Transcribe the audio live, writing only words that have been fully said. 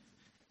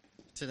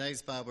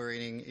Today's Bible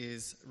reading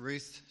is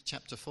Ruth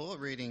chapter 4,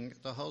 reading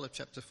the whole of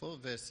chapter 4,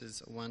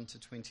 verses 1 to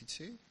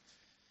 22.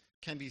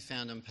 Can be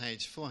found on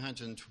page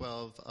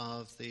 412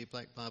 of the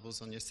black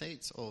Bibles on your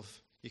seats, or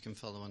you can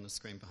follow on the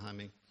screen behind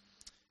me.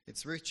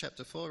 It's Ruth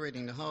chapter 4,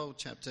 reading the whole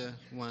chapter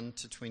 1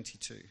 to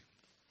 22.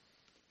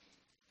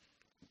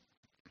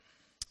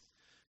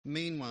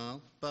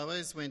 Meanwhile,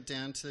 Boaz went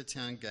down to the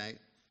town gate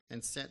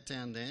and sat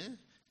down there,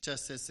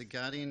 just as the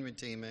guardian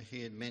redeemer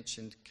he had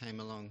mentioned came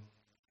along.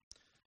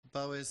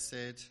 Boaz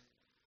said,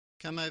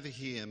 "Come over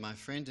here, my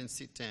friend, and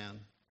sit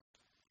down."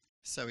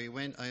 So he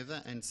went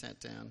over and sat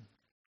down.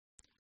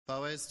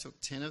 Boaz took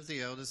 10 of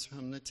the elders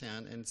from the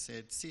town and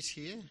said, "Sit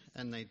here,"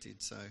 and they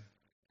did so.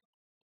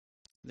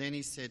 Then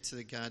he said to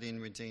the guardian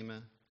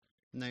redeemer,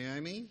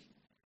 "Naomi,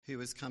 who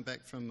has come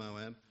back from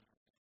Moab,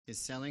 is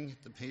selling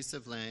the piece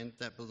of land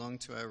that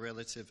belonged to our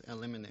relative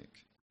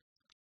Elimelech.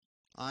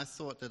 I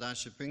thought that I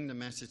should bring the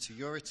matter to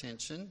your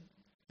attention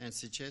and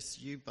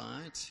suggest you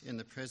buy it in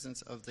the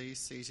presence of these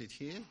seated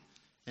here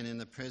and in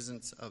the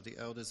presence of the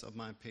elders of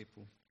my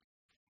people.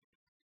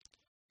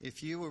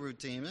 If you will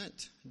redeem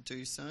it,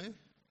 do so,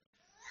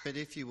 but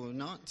if you will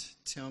not,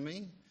 tell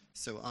me,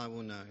 so I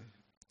will know.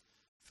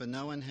 For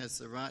no one has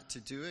the right to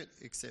do it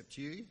except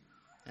you,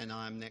 and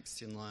I am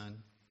next in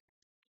line."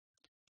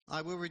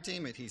 "I will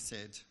redeem it," he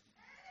said.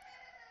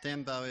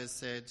 Then Boaz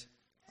said,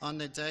 "On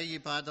the day you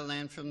buy the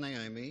land from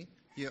Naomi,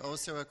 you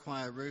also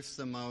acquire Ruth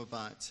the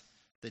Moabite,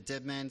 the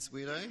dead man's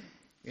widow,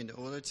 in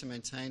order to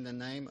maintain the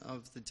name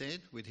of the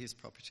dead with his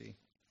property."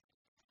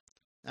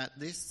 At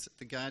this,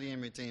 the guardian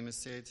redeemer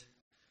said,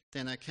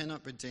 "Then I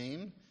cannot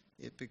redeem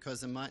it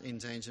because it might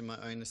endanger my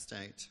own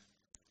estate.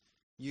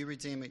 You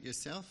redeem it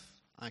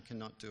yourself, I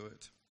cannot do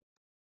it."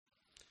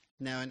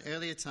 Now, in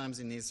earlier times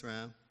in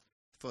Israel,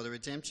 for the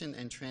redemption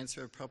and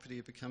transfer of property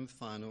to become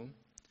final,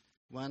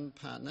 one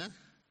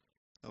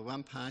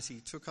party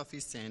took off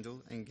his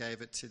sandal and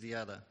gave it to the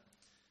other.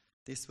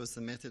 This was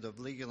the method of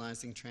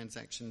legalizing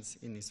transactions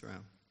in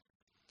Israel.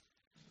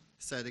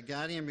 So the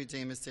guardian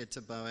redeemer said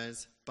to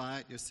Boaz,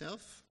 "Buy it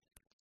yourself,"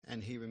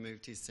 and he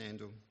removed his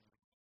sandal.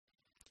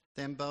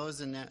 Then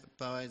Boaz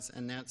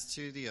announced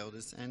to the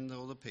elders and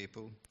all the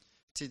people,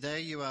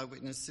 "Today you are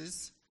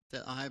witnesses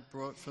that I have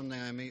brought from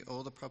Naomi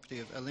all the property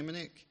of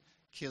Elimelech,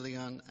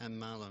 Chilion, and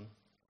Mahlon.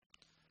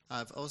 I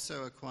have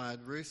also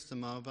acquired Ruth the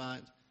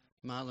Moabite,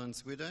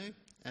 Mahlon's widow,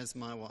 as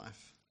my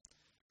wife,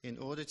 in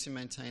order to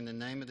maintain the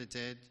name of the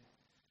dead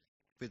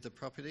with the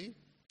property,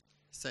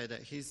 so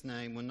that his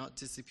name will not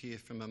disappear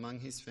from among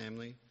his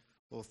family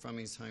or from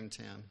his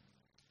hometown.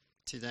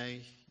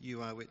 Today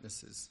you are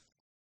witnesses."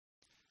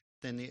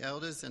 Then the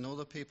elders and all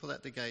the people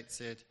at the gate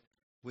said,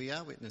 "We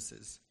are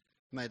witnesses.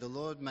 May the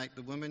Lord make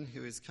the woman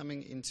who is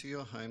coming into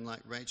your home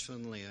like Rachel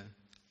and Leah,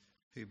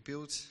 who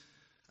built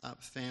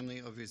up family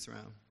of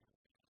Israel.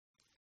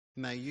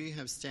 May you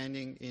have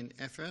standing in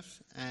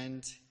Ephrath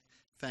and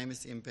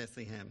famous in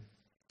Bethlehem.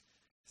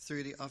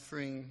 Through the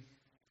offering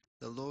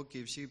the Lord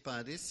gives you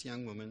by this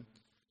young woman,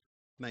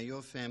 may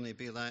your family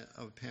be like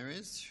of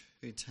Perez,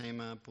 who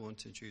Tamar born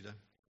to Judah."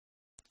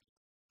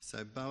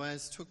 So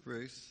Boaz took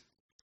Ruth,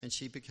 and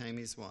she became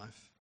his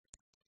wife.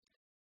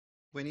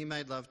 When he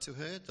made love to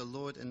her, the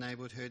Lord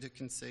enabled her to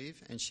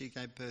conceive, and she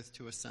gave birth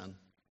to a son.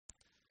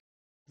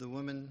 The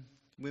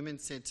women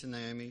said to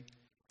Naomi,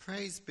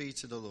 "Praise be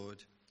to the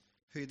Lord,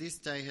 who this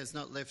day has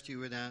not left you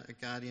without a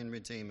guardian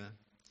redeemer.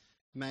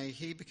 May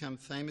he become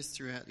famous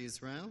throughout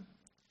Israel.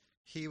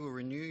 He will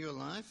renew your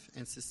life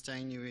and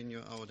sustain you in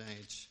your old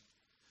age.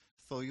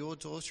 For your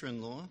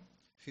daughter-in-law,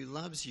 who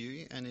loves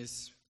you and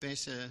is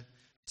better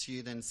to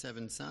you than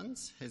 7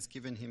 sons, has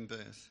given him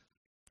birth."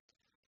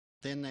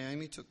 Then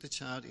Naomi took the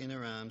child in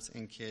her arms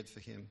and cared for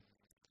him.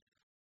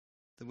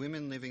 The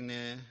women living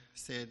there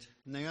said,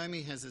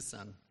 "Naomi has a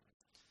son."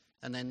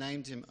 And they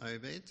named him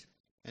Obed,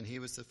 and he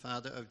was the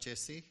father of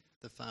Jesse,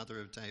 the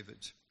father of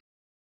David.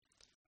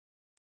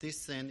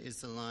 This then is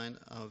the line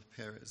of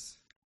Perez.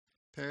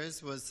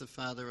 Perez was the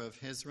father of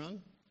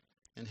Hezron,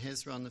 and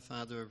Hezron the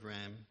father of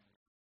Ram.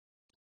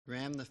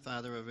 Ram the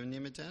father of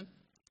Amminadab,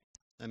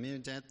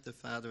 Amminadab the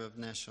father of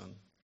Nahshon.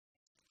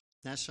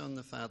 Nahshon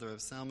the father of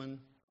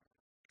Salmon,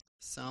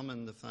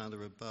 Salmon the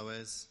father of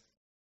Boaz,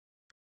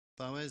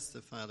 Boaz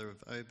the father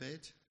of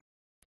Obed,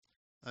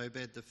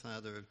 Obed the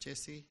father of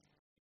Jesse,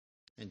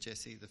 and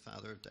Jesse the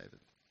father of David.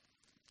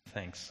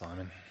 Thanks,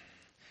 Simon.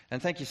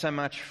 And thank you so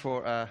much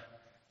for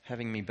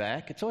having me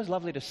back. It's always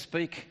lovely to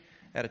speak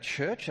at a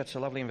church. That's a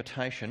lovely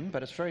invitation,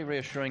 but it's very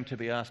reassuring to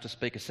be asked to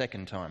speak a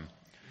second time.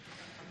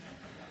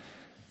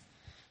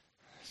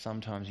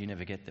 Sometimes you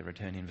never get the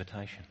return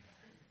invitation.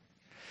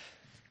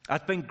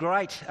 It's been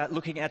great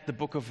looking at the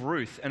book of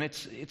Ruth, and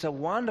it's a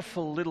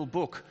wonderful little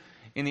book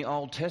in the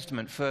Old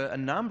Testament for a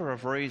number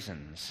of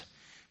reasons.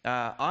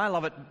 I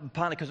love it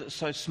partly because it's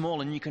so small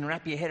and you can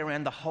wrap your head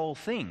around the whole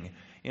thing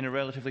in a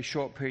relatively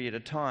short period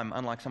of time,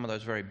 unlike some of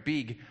those very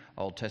big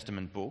Old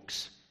Testament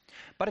books.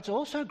 But it's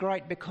also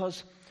great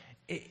because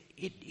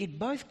it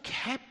both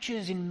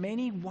captures in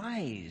many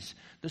ways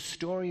the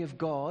story of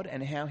God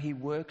and how he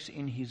works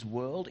in his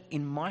world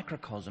in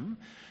microcosm.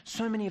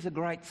 So many of the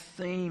great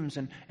themes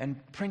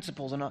and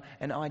principles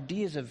and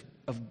ideas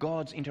of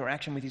God's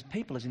interaction with his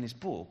people is in this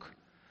book.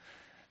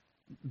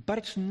 But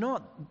it's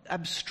not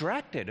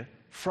abstracted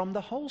from the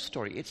whole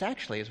story. It's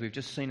actually, as we've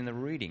just seen in the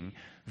reading,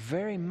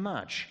 very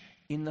much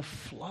in the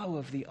flow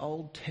of the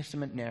Old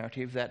Testament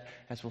narrative that,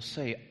 as we'll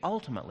see,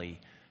 ultimately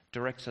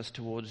directs us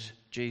towards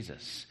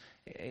Jesus.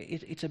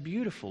 It's a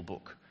beautiful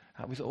book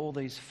with all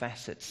these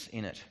facets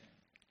in it.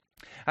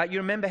 You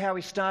remember how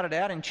we started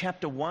out in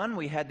chapter 1?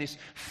 We had this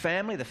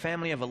family, the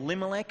family of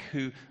Elimelech,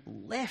 who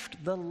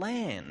left the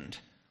land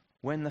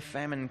when the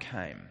famine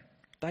came.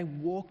 They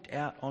walked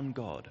out on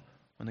God.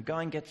 When the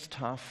going gets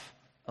tough,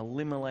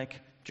 Elimelech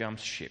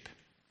jumps ship.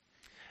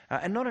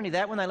 And not only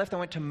that, when they left, they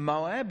went to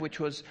Moab, which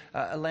was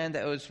a land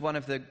that was one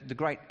of the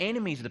great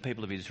enemies of the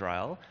people of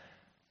Israel.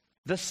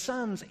 The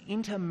sons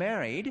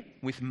intermarried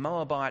with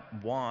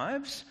Moabite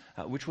wives,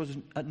 which was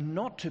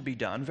not to be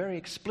done, very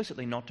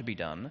explicitly not to be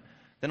done.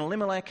 Then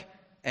Elimelech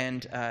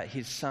and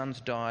his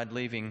sons died,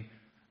 leaving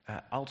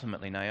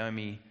ultimately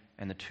Naomi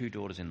and the 2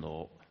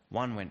 daughters-in-law.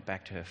 One went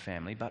back to her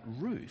family, but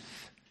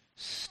Ruth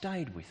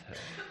stayed with her,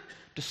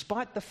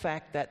 despite the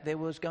fact that there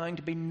was going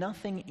to be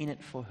nothing in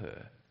it for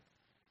her.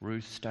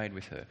 Ruth stayed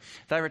with her.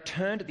 They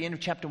returned at the end of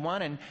chapter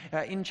 1, and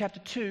in chapter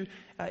 2,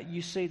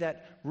 you see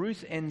that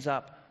Ruth ends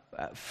up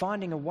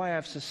finding a way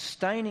of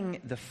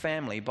sustaining the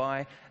family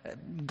by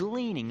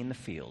gleaning in the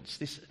fields,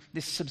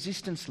 this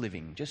subsistence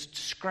living, just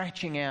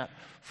scratching out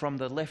from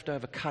the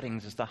leftover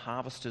cuttings as the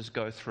harvesters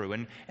go through,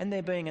 and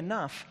there being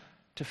enough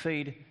to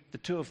feed the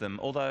 2 of them,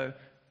 although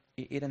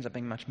it ends up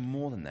being much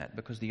more than that,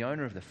 because the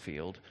owner of the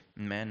field,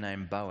 a man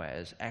named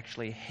Boaz,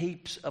 actually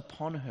heaps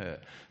upon her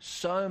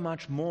so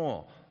much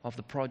more of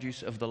the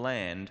produce of the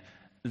land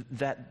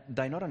that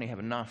they not only have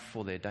enough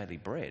for their daily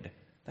bread,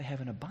 they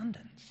have an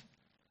abundance.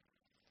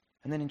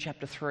 And then in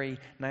chapter 3,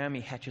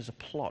 Naomi hatches a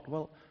plot.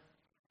 Well,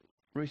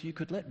 Ruth, you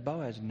could let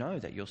Boaz know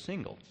that you're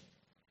single.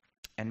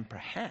 And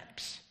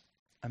perhaps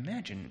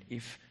imagine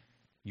if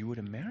you were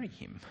to marry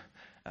him.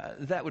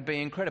 That would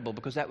be incredible,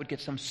 because that would get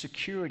some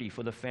security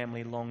for the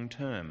family long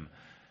term.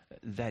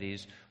 That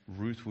is,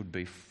 Ruth would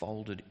be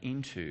folded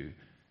into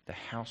the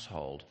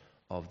household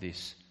of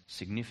this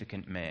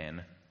significant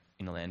man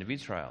in the land of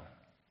Israel.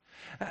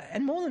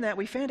 And more than that,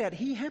 we found out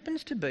he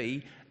happens to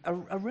be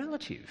a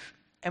relative,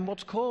 and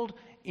what's called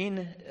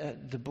in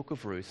the book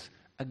of Ruth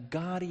a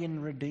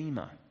guardian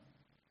redeemer.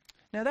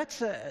 Now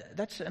that's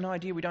an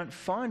idea we don't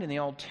find in the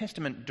Old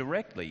Testament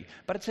directly,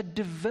 but it's a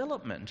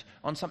development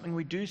on something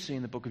we do see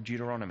in the book of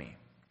Deuteronomy.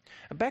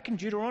 Back in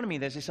Deuteronomy,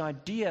 there's this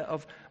idea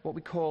of what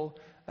we call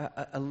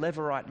a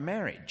levirate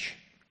marriage.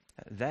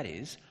 That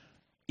is,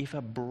 if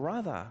a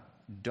brother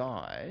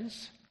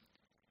dies,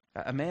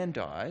 a man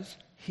dies,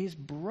 his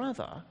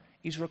brother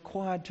is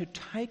required to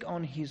take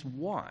on his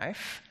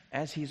wife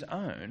as his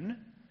own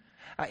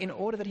in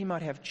order that he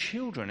might have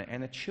children,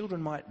 and the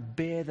children might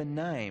bear the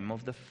name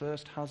of the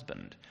first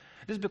husband.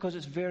 This is because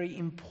it's very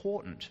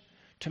important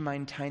to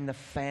maintain the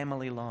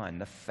family line,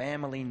 the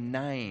family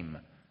name.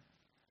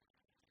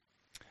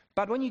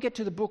 But when you get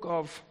to the book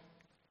of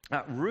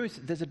Ruth,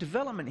 there's a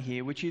development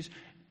here which is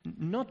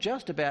not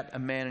just about a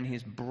man and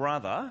his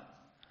brother,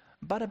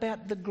 but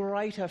about the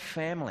greater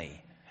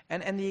family.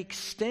 And the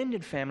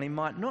extended family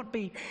might not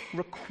be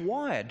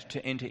required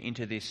to enter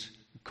into this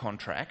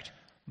contract,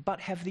 but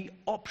have the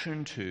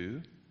option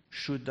to,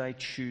 should they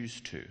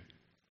choose to.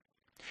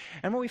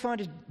 And what we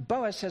find is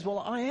Boaz says, well,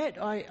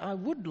 I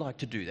would like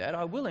to do that.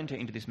 I will enter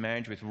into this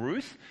marriage with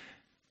Ruth,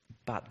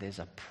 but there's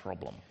a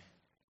problem.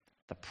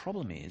 The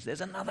problem is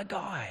there's another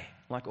guy.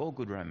 Like all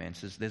good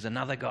romances, there's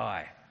another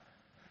guy.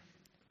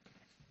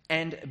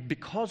 And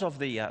because of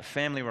the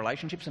family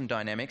relationships and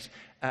dynamics,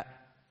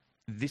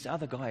 this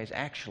other guy is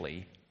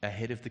actually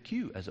ahead of the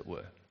queue, as it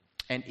were.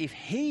 And if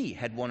he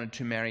had wanted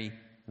to marry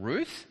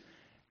Ruth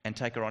and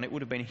take her on, it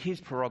would have been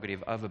his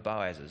prerogative over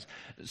Boaz's.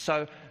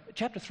 So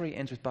chapter 3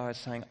 ends with Boaz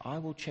saying, I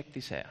will check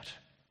this out.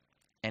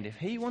 And if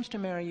he wants to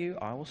marry you,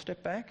 I will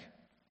step back,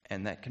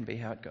 and that can be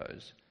how it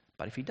goes.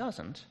 But if he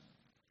doesn't,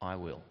 I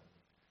will.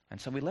 And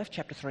so we left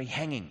chapter 3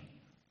 hanging.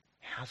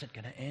 How's it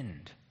going to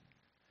end?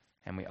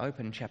 And we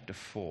open chapter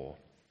 4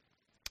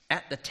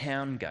 at the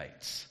town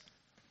gates,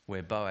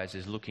 where Boaz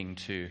is looking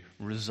to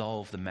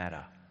resolve the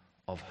matter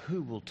of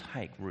who will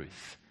take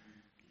Ruth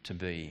to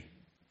be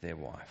their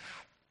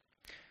wife.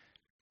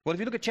 Well, if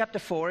you look at chapter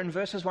 4, in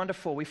verses 1 to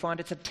 4, we find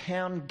it's a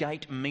town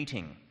gate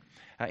meeting.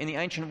 In the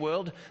ancient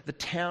world, the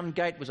town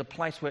gate was a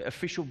place where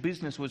official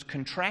business was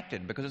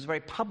contracted because it's a very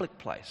public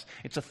place.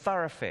 It's a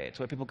thoroughfare. It's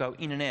where people go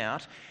in and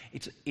out.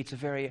 It's a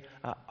very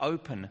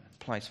open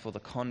place for the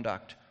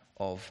conduct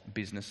of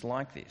business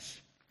like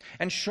this.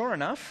 And sure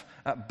enough,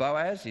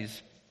 Boaz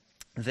is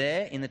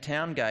there in the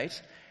town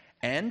gate,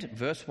 and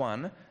verse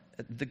 1,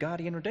 the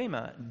guardian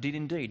redeemer did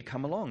indeed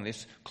come along,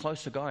 this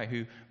closer guy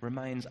who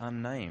remains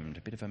unnamed,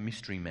 a bit of a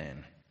mystery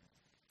man.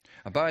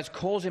 Boaz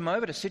calls him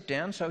over to sit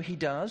down, so he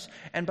does,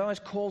 and Boaz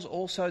calls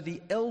also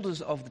the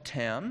elders of the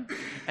town,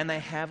 and they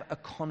have a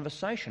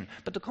conversation.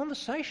 But the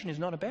conversation is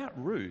not about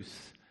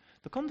Ruth.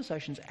 The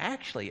conversation is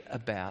actually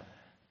about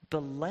the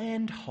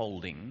land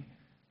holding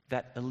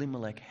that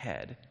Elimelech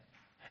had,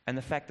 and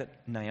the fact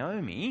that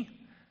Naomi,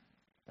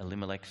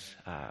 Elimelech's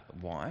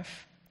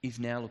wife, is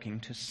now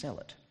looking to sell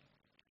it.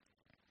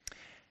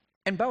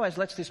 And Boaz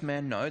lets this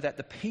man know that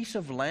the piece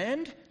of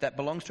land that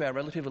belongs to our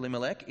relative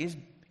Elimelech is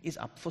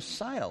up for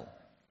sale.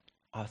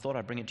 I thought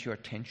I'd bring it to your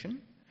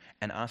attention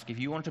and ask if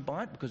you want to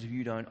buy it, because if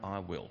you don't, I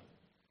will.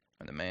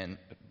 And the man's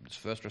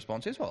first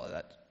response is, well,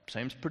 that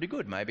seems pretty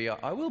good. Maybe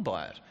I will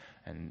buy it.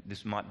 And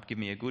this might give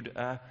me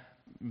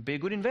be a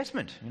good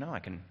investment. You know, I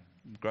can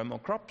grow more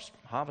crops,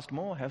 harvest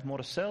more, have more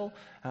to sell.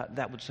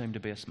 That would seem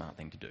to be a smart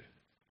thing to do.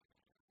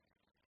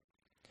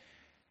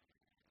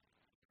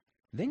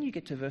 Then you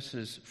get to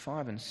verses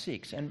 5 and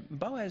 6, and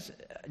Boaz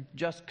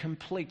just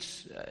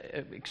completes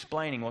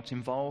explaining what's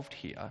involved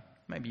here.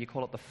 Maybe you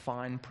call it the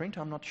fine print,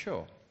 I'm not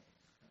sure.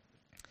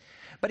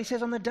 But he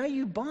says, on the day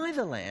you buy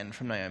the land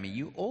from Naomi,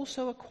 you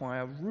also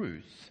acquire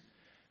Ruth,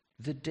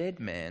 the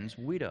dead man's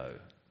widow,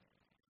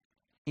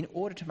 in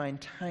order to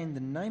maintain the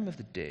name of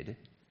the dead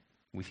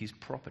with his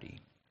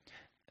property.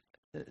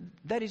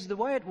 That is, the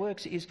way it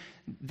works is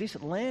this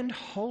land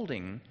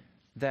holding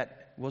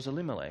that was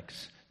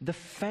Elimelech's, the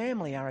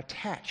family are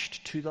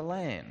attached to the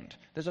land.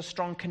 There's a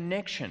strong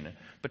connection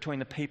between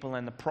the people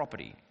and the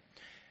property.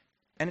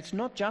 And it's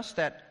not just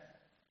that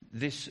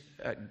this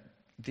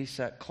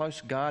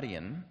close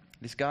guardian,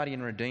 this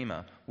guardian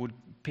redeemer, would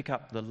pick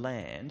up the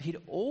land.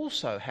 He'd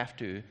also have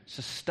to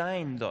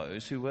sustain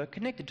those who were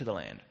connected to the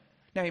land.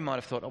 Now, he might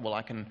have thought, oh, well,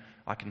 I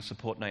can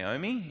support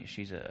Naomi.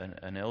 She's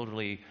an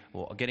elderly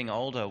or getting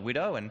older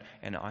widow, and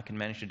I can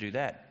manage to do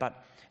that.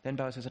 But then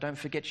Boaz says, don't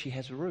forget she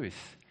has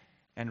Ruth.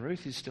 And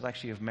Ruth is still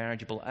actually of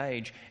marriageable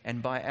age.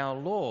 And by our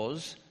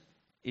laws,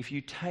 if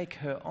you take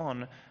her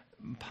on,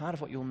 part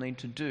of what you'll need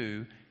to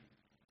do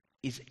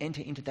is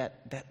enter into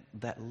that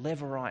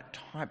Levirate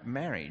type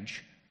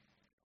marriage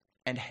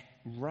and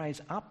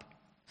raise up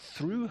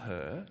through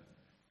her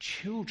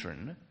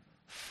children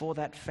for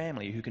that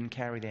family who can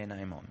carry their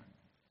name on.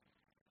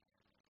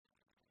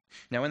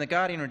 Now, when the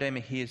guardian redeemer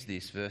hears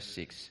this, verse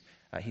 6,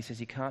 he says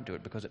he can't do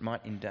it because it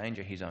might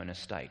endanger his own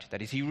estate.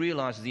 That is, he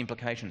realises the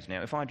implications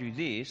now. If I do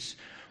this,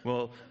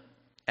 well,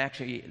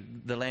 actually,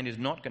 the land is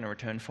not going to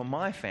return for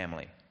my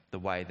family the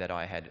way that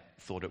I had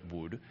thought it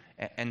would.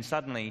 And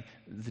suddenly,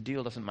 the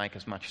deal doesn't make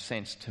as much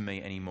sense to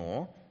me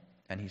anymore.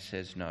 And he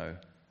says, no,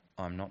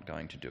 I'm not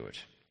going to do it.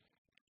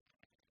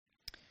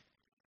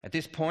 At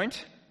this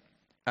point,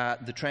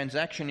 the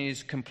transaction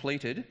is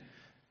completed.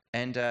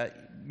 And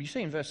you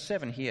see in verse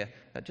 7 here,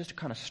 just a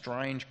kind of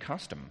strange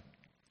custom.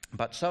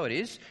 But so it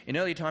is. In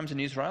early times in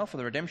Israel, for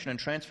the redemption and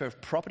transfer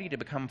of property to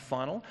become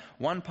final,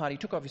 one party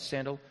took off his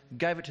sandal,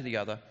 gave it to the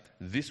other.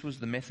 This was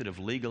the method of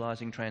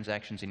legalising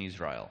transactions in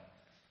Israel.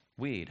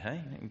 Weird,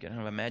 hey? You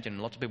can imagine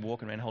lots of people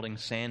walking around holding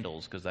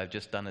sandals because they've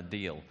just done a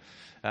deal.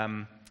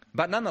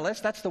 But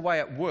nonetheless, that's the way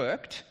it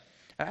worked.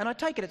 And I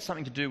take it's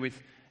something to do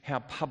with how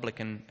public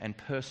and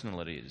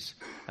personal it is.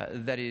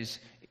 That is,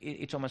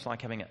 it's almost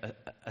like having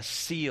a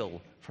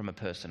seal from a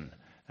person.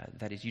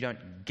 That is, you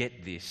don't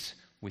get this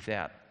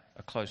without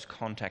a close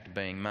contact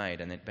being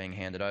made and it being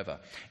handed over.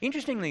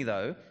 Interestingly,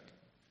 though,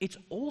 it's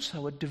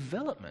also a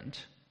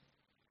development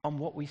on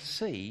what we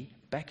see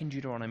back in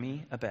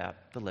Deuteronomy about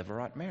the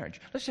Levirate marriage.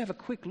 Let's have a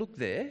quick look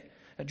there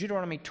at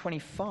Deuteronomy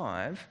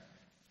 25,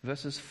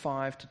 verses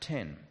 5 to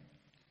 10.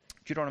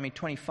 Deuteronomy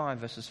 25,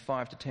 verses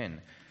 5 to 10.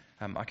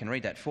 I can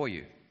read that for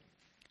you.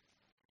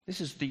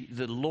 This is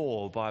the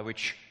law by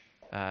which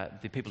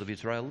the people of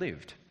Israel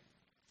lived.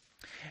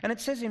 And it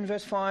says in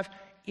verse 5,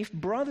 if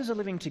brothers are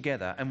living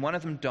together and one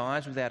of them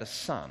dies without a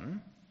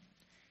son,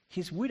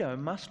 his widow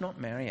must not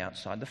marry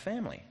outside the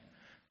family.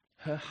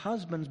 Her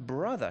husband's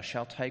brother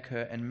shall take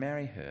her and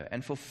marry her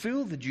and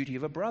fulfill the duty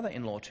of a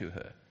brother-in-law to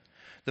her.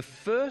 The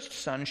first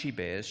son she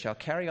bears shall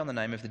carry on the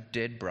name of the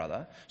dead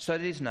brother, so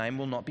that his name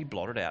will not be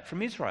blotted out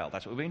from Israel.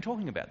 That's what we've been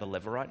talking about, the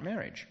Levirate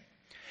marriage.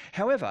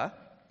 However,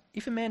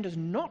 if a man does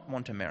not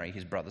want to marry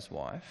his brother's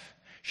wife,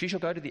 she shall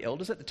go to the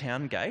elders at the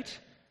town gate,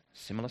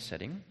 similar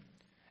setting,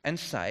 and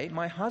say,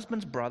 my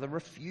husband's brother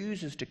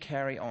refuses to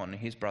carry on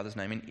his brother's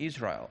name in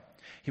Israel.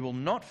 He will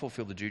not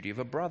fulfill the duty of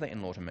a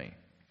brother-in-law to me.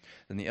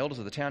 Then the elders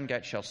of the town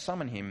gate shall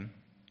summon him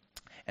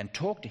and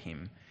talk to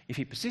him. If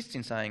he persists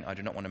in saying, I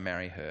do not want to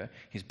marry her,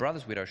 his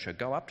brother's widow shall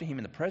go up to him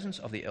in the presence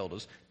of the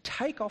elders,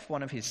 take off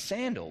one of his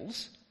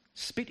sandals,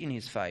 spit in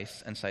his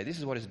face, and say, this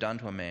is what is done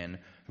to a man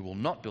who will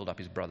not build up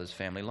his brother's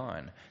family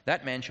line.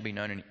 That man shall be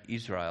known in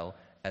Israel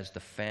as the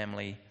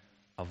family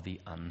of the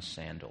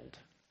unsandaled.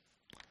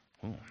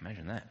 Oh,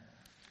 imagine that.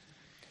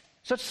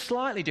 So it's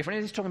slightly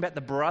different. It's talking about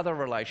the brother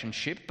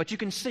relationship, but you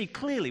can see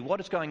clearly what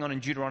is going on in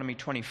Deuteronomy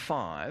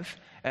 25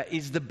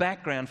 is the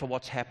background for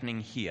what's happening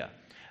here.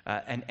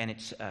 And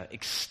it's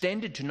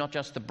extended to not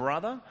just the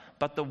brother,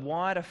 but the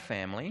wider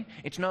family.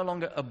 It's no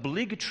longer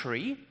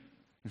obligatory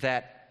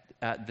that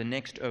the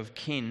next of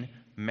kin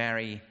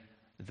marry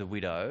the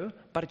widow,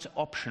 but it's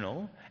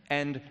optional,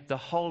 and the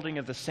holding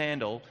of the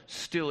sandal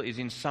still is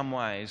in some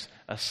ways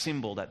a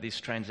symbol that this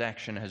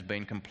transaction has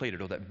been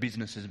completed or that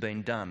business has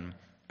been done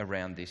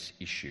around this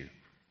issue.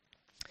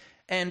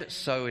 And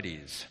so it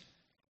is.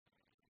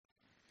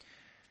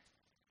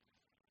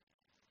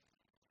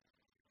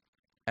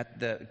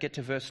 Get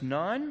to verse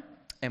 9,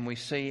 and we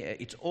see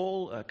it's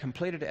all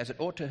completed as it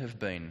ought to have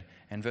been.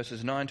 And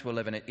verses 9 to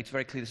 11, it's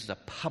very clear this is a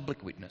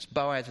public witness.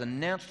 Boaz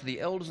announced to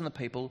the elders and the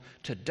people,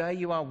 "Today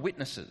you are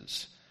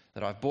witnesses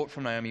that I've bought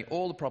from Naomi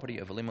all the property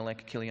of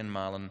Elimelech, Kilian,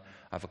 Mahlon.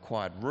 I've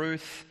acquired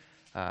Ruth,"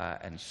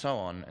 and so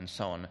on and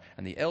so on.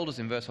 And the elders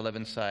in verse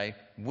 11 say,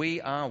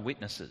 "We are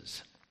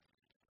witnesses."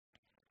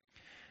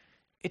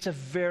 It's a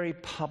very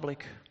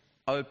public,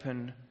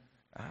 open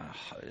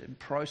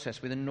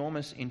process with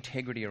enormous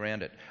integrity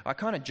around it. I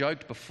kind of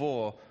joked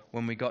before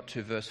when we got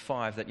to verse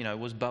 5 that,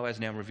 was Boaz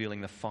now revealing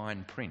the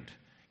fine print?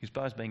 Is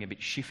Boaz being a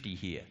bit shifty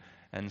here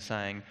and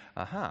saying,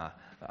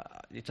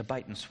 it's a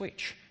bait and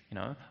switch,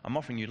 I'm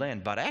offering you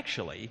land, but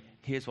actually,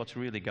 here's what's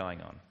really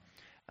going on.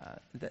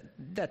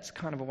 That's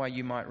kind of a way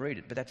you might read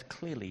it, but that's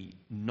clearly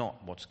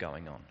not what's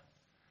going on.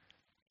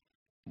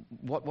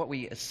 What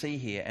we see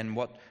here and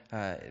what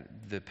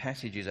the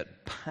passage is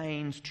at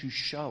pains to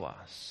show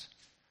us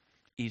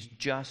is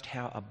just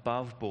how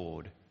above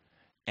board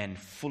and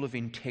full of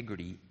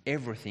integrity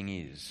everything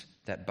is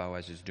that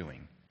Boaz is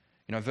doing.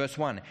 Verse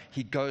 1,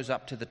 he goes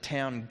up to the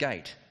town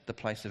gate, the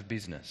place of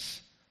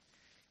business.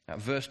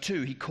 Verse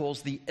 2, he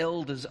calls the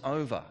elders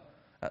over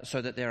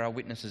so that there are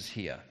witnesses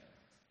here.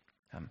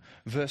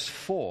 Verse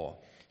 4,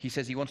 he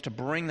says he wants to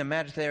bring the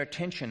matter to their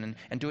attention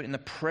and do it in the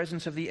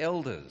presence of the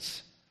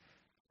elders.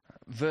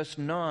 Verse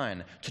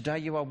 9, today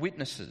you are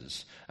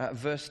witnesses.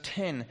 Verse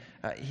 10,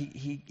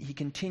 he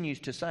continues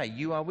to say,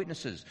 you are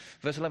witnesses.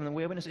 Verse 11,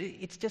 we are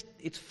witnesses.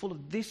 It's full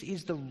of, this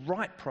is the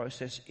right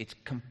process. It's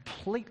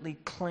completely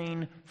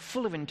clean,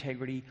 full of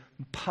integrity,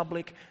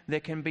 public. There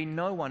can be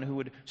no one who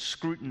would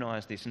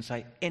scrutinise this and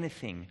say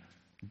anything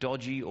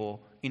dodgy or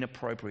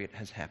inappropriate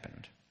has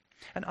happened.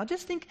 And I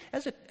just think,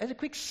 as a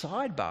quick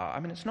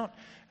sidebar, it's not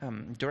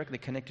directly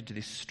connected to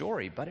this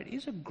story, but it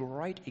is a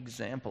great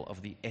example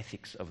of the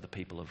ethics of the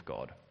people of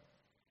God.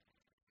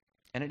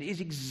 And it is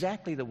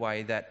exactly the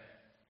way that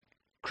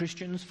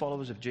Christians,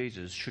 followers of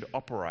Jesus, should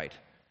operate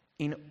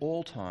in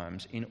all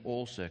times, in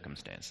all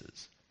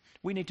circumstances.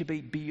 We need to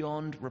be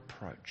beyond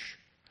reproach.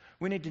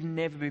 We need to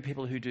never be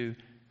people who do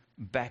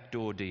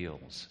backdoor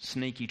deals,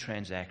 sneaky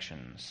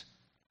transactions.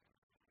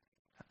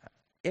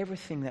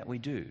 Everything that we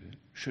do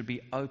should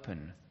be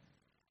open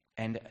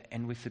and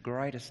with the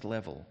greatest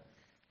level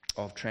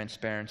of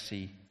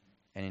transparency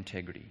and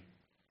integrity.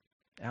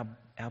 Our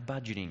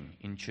budgeting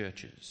in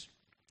churches,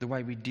 the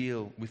way we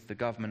deal with the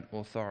government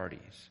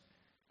authorities,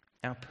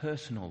 our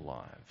personal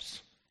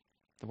lives,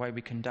 the way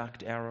we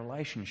conduct our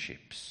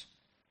relationships.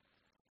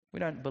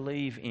 We don't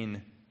believe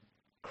in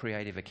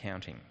creative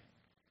accounting.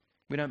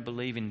 We don't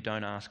believe in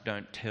don't ask,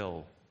 don't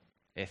tell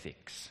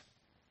ethics.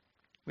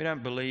 We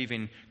don't believe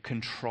in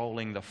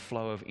controlling the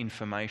flow of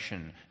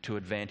information to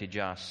advantage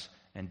us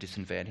and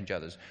disadvantage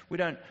others. We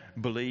don't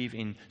believe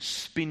in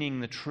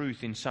spinning the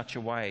truth in such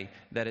a way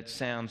that it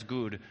sounds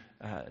good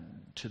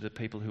to the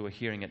people who are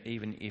hearing it,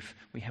 even if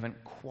we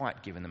haven't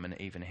quite given them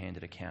an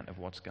even-handed account of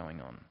what's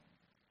going on.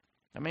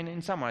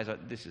 In some ways,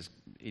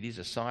 it is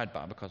a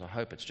sidebar because I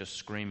hope it's just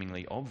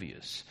screamingly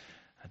obvious,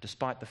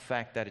 despite the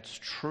fact that it's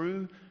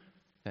true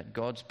that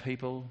God's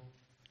people,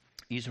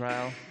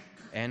 Israel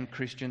and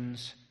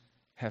Christians,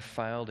 have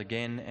failed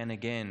again and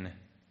again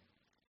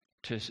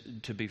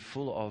to be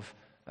full of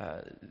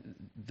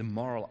the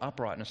moral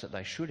uprightness that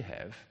they should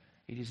have.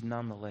 It is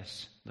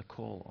nonetheless the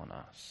call on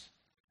us.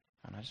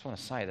 And I just want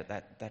to say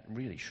that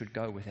really should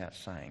go without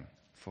saying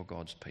for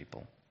God's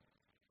people.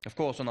 Of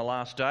course, on the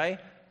last day,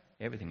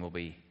 everything will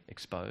be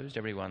exposed.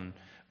 Everyone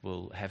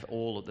will have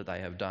all that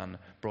they have done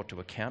brought to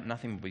account.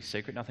 Nothing will be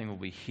secret. Nothing will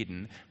be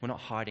hidden. We're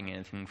not hiding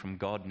anything from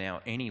God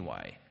now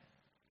anyway.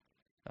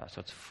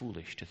 So it's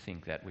foolish to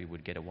think that we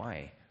would get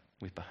away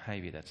with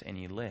behaviour that's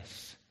any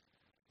less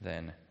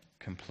than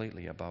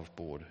completely above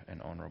board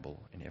and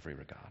honourable in every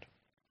regard.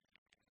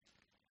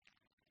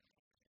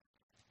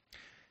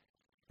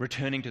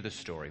 Returning to the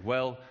story.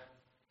 Well,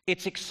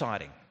 it's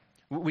exciting.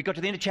 We got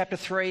to the end of chapter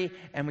 3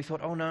 and we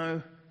thought, oh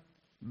no,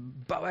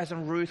 Boaz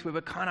and Ruth, we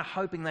were kind of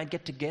hoping they'd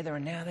get together,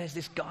 and now there's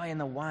this guy in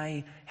the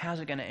way. How's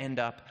it going to end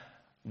up?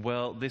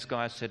 Well, this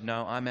guy said,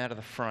 no, I'm out of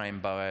the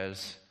frame,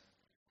 Boaz.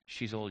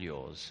 She's all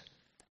yours.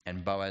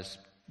 And Boaz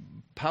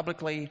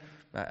publicly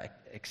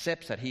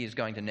accepts that he is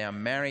going to now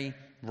marry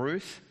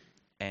Ruth,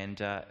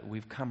 and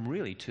we've come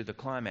really to the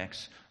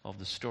climax of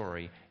the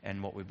story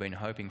and what we've been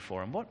hoping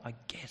for, and what I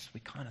guess we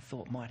kind of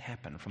thought might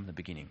happen from the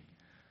beginning.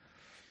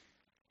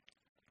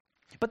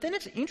 But then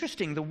it's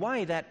interesting the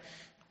way that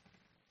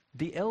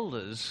the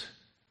elders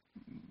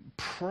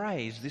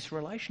praise this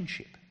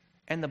relationship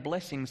and the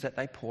blessings that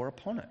they pour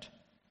upon it.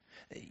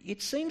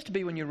 It seems to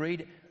be, when you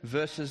read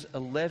verses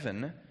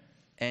 11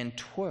 and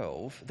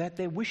 12, that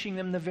they're wishing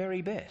them the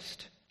very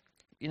best.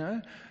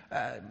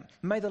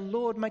 May the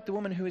Lord make the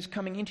woman who is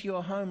coming into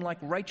your home like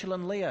Rachel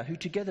and Leah, who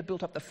together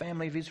built up the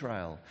family of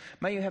Israel.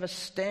 May you have a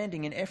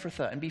standing in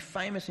Ephrathah and be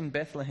famous in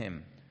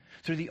Bethlehem.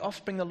 Through the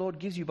offspring the Lord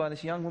gives you by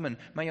this young woman,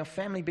 may your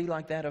family be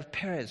like that of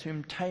Perez,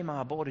 whom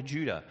Tamar bore to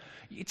Judah.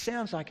 It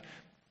sounds like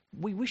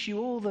we wish you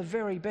all the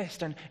very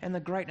best and the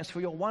greatness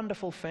for your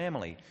wonderful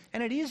family.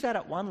 And it is that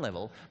at one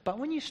level, but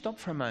when you stop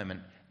for a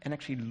moment and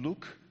actually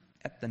look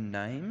at the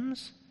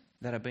names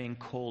that are being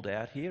called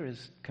out here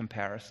as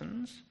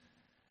comparisons,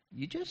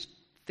 you just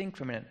think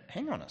for a minute,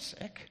 hang on a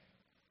sec,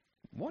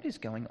 what is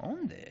going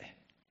on there?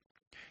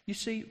 You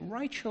see,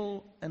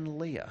 Rachel and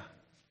Leah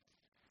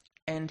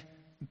and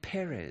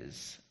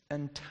Perez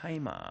and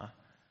Tamar,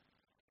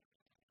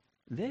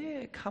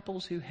 they're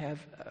couples who have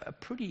a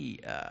pretty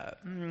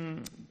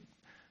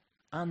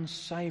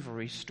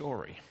unsavoury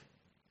story.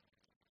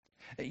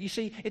 You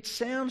see, it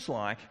sounds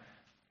like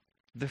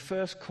the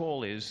first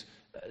call is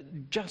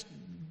just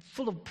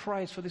full of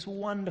praise for this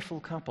wonderful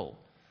couple.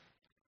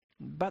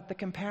 But the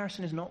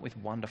comparison is not with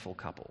wonderful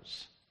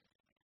couples.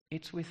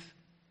 It's with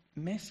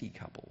messy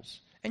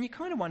couples. And you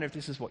kind of wonder if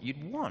this is what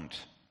you'd want.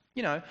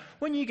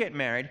 When you get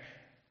married,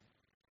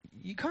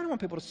 you kind of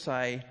want people to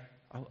say,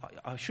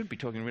 I should be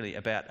talking really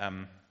about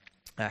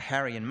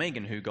Harry and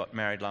Meghan, who got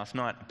married last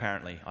night,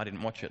 apparently. I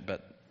didn't watch it,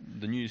 but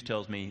the news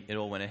tells me it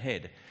all went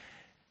ahead.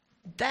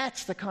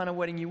 That's the kind of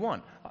wedding you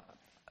want.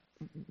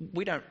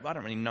 I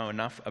don't really know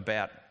enough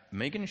about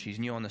Meghan. She's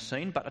new on the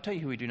scene, but I'll tell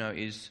you who we do know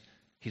is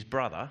his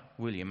brother,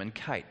 William, and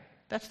Kate.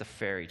 That's the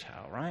fairy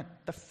tale, right?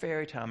 The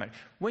fairy tale marriage.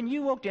 When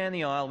you walk down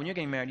the aisle, when you're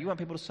getting married, you want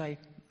people to say,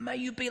 may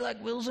you be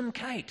like Wills and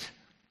Kate.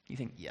 You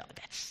think, yeah,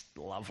 that's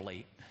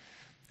lovely.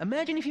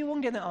 Imagine if you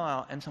walked down the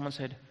aisle and someone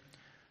said,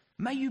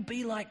 may you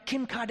be like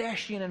Kim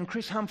Kardashian and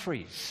Chris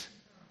Humphries.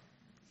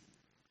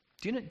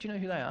 Do you know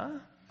who they are?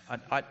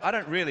 I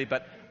don't really,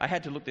 but I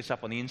had to look this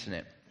up on the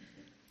internet.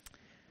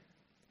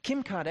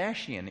 Kim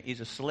Kardashian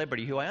is a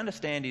celebrity who I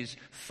understand is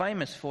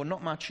famous for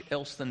not much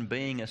else than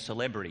being a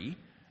celebrity,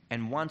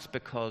 and once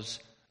because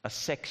a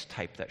sex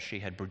tape that she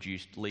had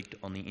produced leaked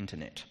on the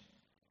internet.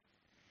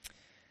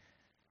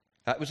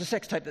 It was a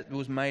sex tape that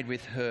was made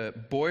with her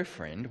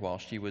boyfriend while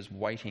she was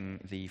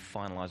waiting the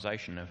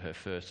finalisation of her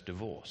first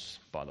divorce,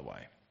 by the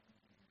way.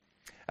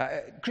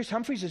 Chris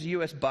Humphries is a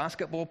US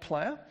basketball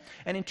player,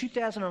 and in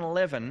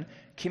 2011,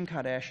 Kim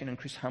Kardashian and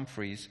Chris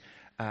Humphries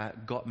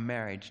got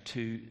married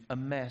to a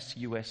mass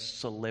US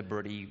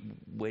celebrity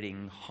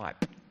wedding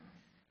hype.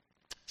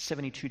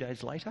 72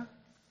 days later,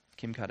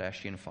 Kim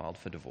Kardashian filed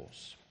for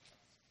divorce.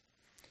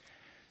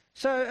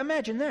 So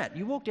imagine that.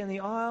 You walk down the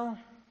aisle,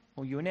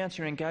 or you announce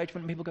your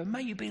engagement, and people go,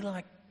 may you be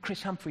like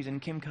Chris Humphries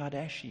and Kim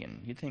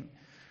Kardashian. You'd think,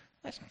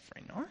 that's not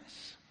very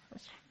nice.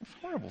 That's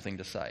a horrible thing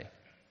to say.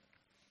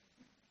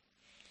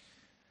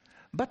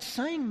 But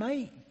saying,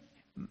 may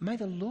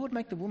the Lord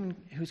make the woman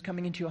who's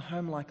coming into your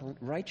home like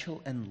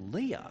Rachel and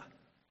Leah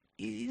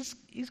is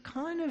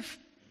kind of,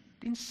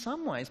 in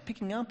some ways,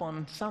 picking up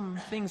on some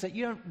things that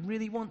you don't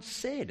really want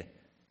said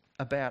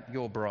about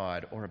your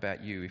bride or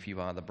about you if you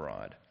are the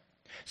bride.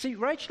 See,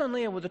 Rachel and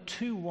Leah were the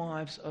two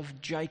wives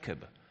of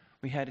Jacob.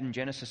 We had in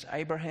Genesis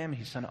Abraham,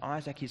 his son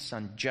Isaac, his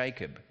son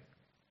Jacob.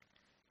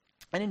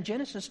 And in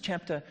Genesis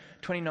chapter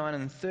 29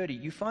 and 30,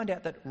 you find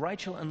out that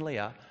Rachel and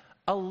Leah,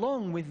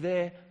 along with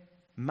their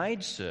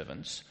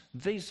maidservants,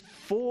 these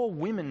 4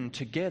 women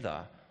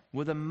together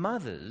were the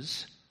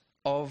mothers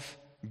of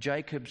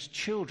Jacob's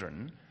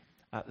children,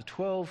 the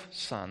 12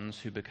 sons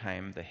who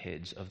became the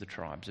heads of the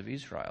tribes of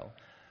Israel.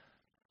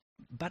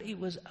 But it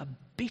was a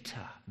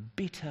bitter,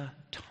 bitter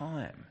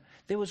time.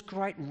 There was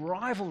great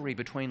rivalry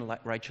between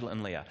Rachel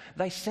and Leah.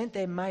 They sent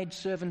their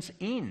maidservants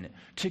in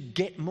to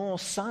get more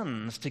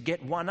sons, to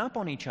get one up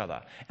on each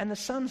other. And the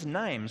sons'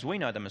 names, we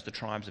know them as the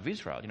tribes of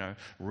Israel,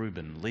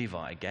 Reuben,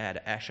 Levi,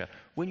 Gad, Asher.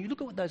 When you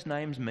look at what those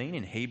names mean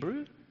in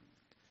Hebrew,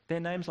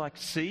 they're names like,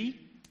 see,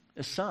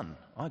 a son.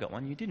 I got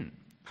one, you didn't.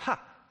 Ha!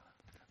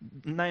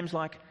 Names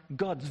like,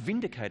 God's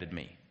vindicated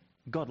me.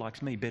 God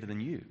likes me better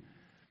than you.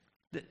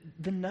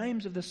 The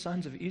names of the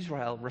sons of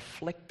Israel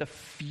reflect the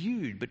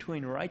feud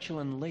between Rachel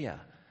and Leah,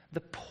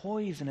 the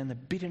poison and the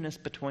bitterness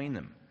between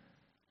them.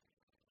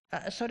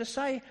 So to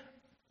say,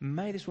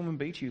 may this woman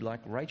be to you like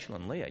Rachel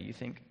and Leah, you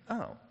think,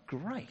 oh,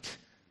 great.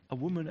 A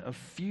woman of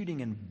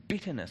feuding and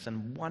bitterness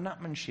and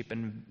one-upmanship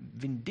and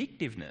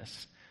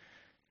vindictiveness.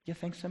 Yeah,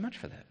 thanks so much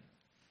for that.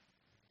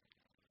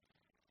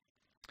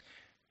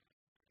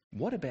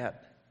 What about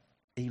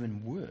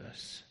even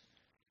worse?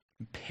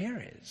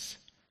 Perez,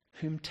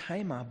 whom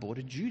Tamar bore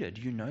to Judah.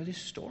 Do you know this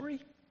story?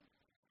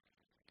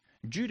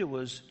 Judah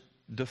was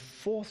the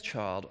 4th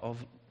child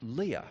of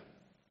Leah.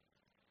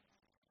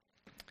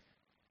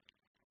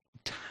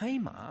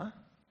 Tamar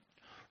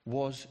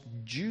was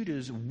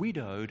Judah's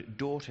widowed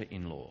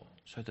daughter-in-law.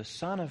 So the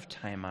son of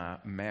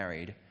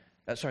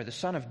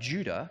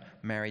Judah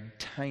married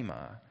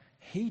Tamar.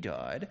 He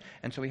died,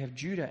 and so we have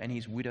Judah and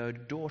his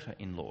widowed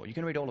daughter-in-law. You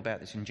can read all about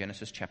this in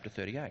Genesis chapter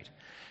 38.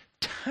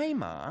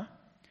 Tamar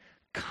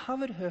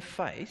covered her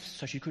face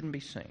so she couldn't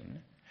be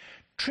seen,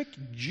 tricked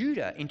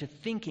Judah into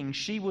thinking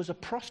she was a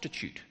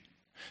prostitute.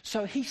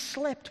 So he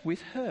slept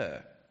with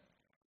her.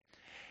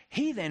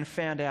 He then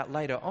found out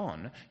later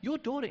on, your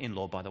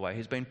daughter-in-law, by the way,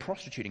 has been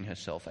prostituting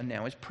herself and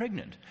now is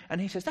pregnant.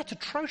 And he says, that's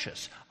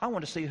atrocious. I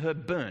want to see her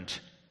burnt.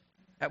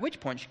 At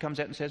which point she comes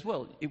out and says,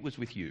 well, it was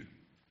with you.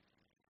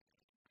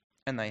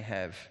 And they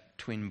have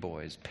twin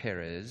boys,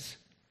 Perez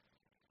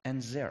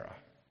and Zerah.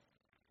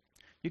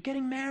 You're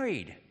getting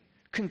married.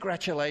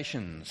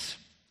 Congratulations.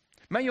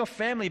 May your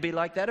family be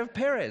like that of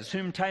Perez,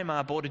 whom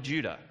Tamar bore to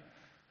Judah.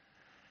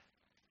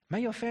 May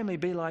your family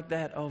be like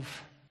that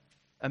of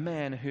a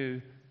man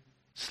who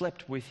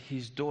slept with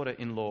his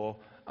daughter-in-law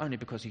only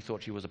because he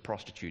thought she was a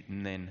prostitute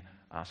and then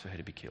asked for her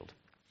to be killed.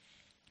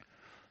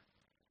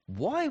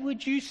 Why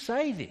would you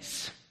say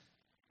this?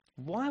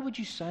 Why would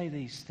you say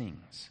these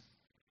things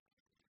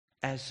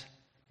as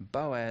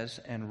Boaz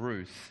and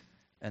Ruth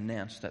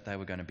announced that they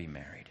were going to be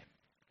married?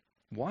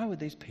 Why would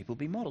these people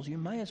be models? You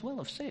may as well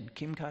have said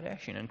Kim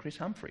Kardashian and Chris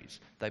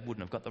Humphries. They wouldn't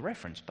have got the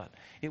reference, but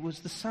it was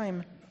the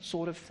same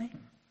sort of thing.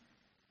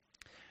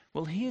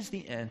 Well, here's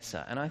the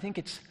answer, and I think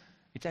it's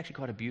actually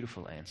quite a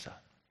beautiful answer.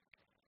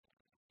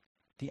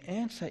 The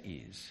answer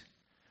is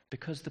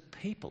because the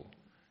people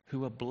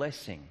who are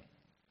blessing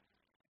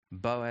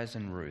Boaz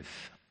and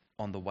Ruth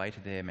on the way to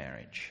their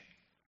marriage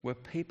were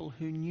people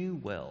who knew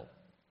well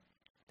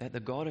that the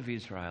God of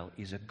Israel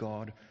is a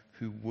God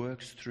who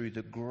works through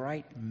the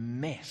great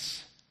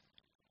mess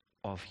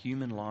of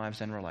human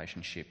lives and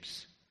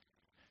relationships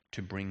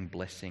to bring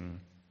blessing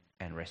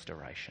and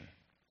restoration.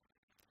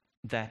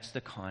 That's the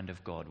kind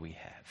of God we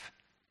have.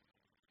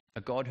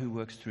 A God who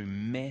works through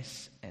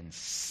mess and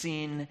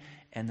sin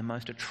and the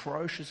most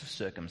atrocious of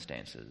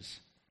circumstances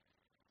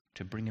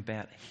to bring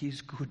about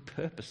his good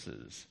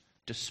purposes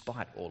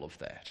despite all of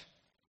that.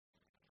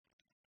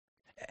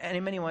 And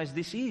in many ways,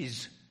 this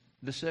is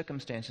the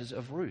circumstances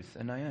of Ruth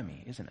and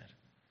Naomi, isn't it?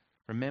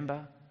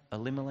 Remember,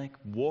 Elimelech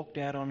walked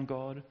out on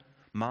God.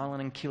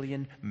 Mahlon and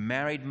Chilion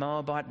married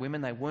Moabite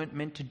women. They weren't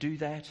meant to do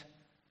that.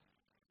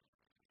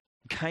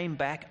 Came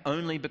back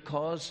only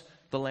because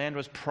the land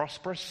was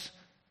prosperous.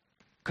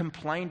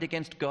 Complained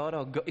against God.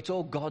 Oh, it's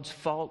all God's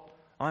fault.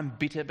 I'm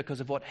bitter because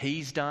of what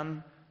he's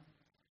done.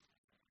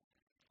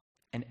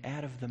 And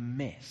out of the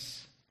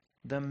mess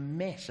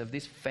of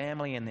this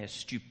family and their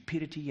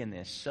stupidity and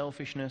their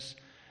selfishness,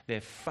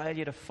 their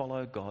failure to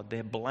follow God,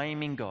 their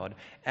blaming God,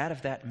 out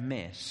of that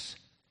mess,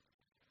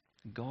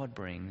 God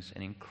brings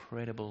an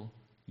incredible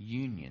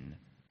union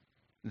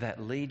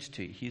that leads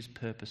to his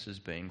purposes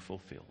being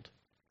fulfilled.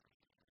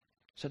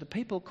 So the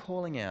people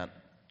calling out,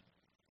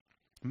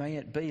 may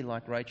it be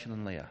like Rachel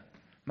and Leah,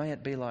 may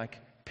it be like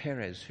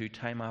Perez who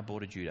Tamar bore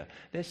to Judah.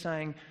 They're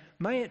saying,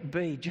 may it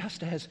be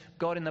just as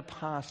God in the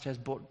past has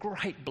brought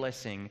great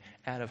blessing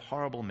out of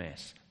horrible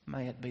mess,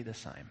 may it be the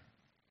same.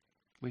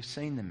 We've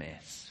seen the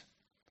mess,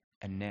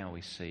 and now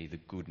we see the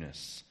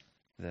goodness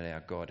that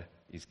our God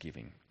is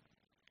giving.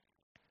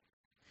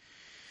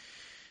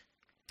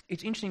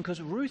 It's interesting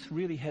because Ruth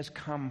really has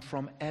come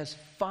from as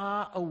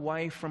far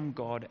away from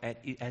God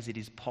as it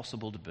is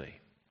possible to be.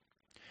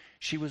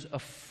 She was a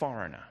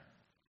foreigner.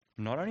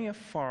 Not only a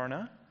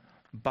foreigner,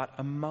 but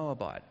a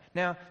Moabite.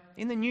 Now,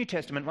 in the New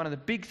Testament, one of the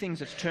big things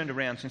that's turned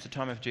around since the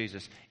time of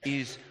Jesus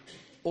is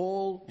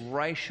all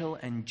racial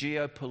and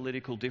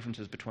geopolitical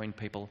differences between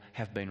people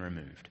have been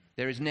removed.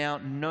 There is now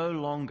no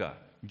longer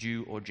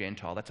Jew or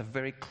Gentile. That's a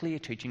very clear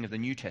teaching of the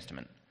New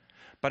Testament.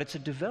 But it's a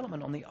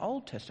development on the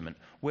Old Testament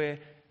where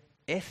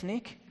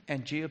ethnic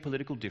and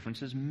geopolitical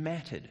differences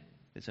mattered.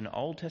 It's an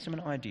Old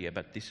Testament idea,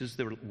 but this is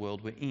the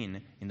world we're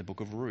in the book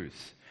of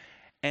Ruth.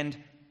 And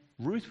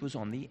Ruth was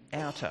on the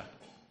outer.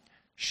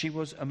 She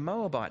was a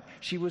Moabite.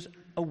 She was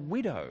a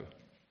widow.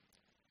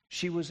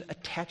 She was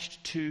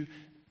attached to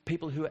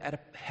people who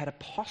had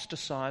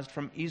apostatized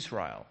from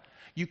Israel.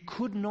 You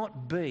could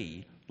not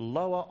be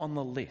lower on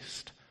the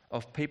list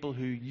of people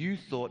who you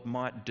thought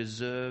might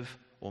deserve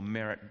or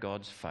merit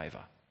God's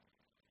favour.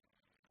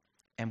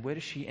 And where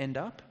does she end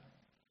up?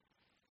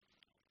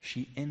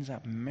 She ends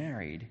up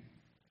married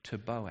to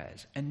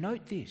Boaz. And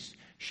note this,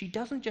 she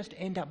doesn't just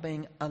end up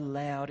being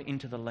allowed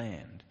into the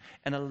land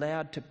and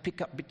allowed to pick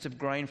up bits of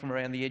grain from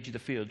around the edge of the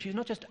field. She's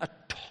not just a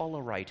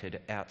tolerated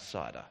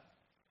outsider.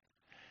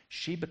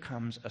 She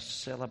becomes a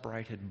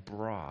celebrated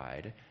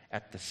bride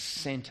at the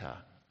centre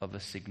of a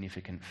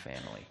significant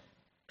family.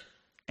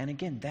 And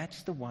again,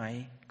 that's the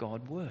way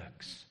God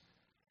works.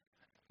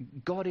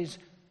 God is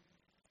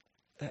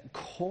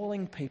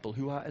calling people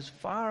who are as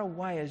far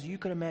away as you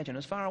could imagine,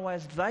 as far away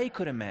as they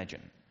could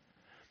imagine,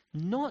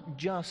 not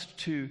just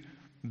to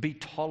be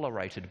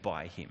tolerated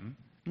by him,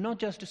 not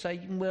just to say,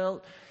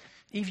 well,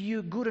 if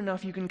you're good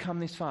enough, you can come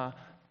this far,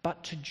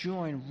 but to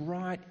join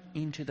right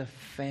into the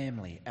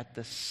family at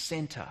the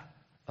centre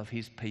of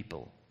his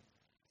people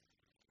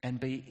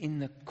and be in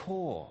the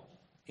core,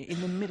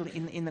 in the middle,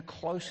 in the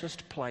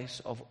closest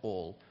place of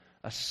all,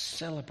 a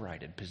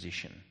celebrated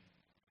position.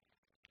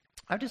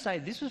 I have to say,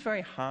 this was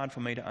very hard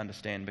for me to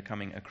understand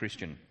becoming a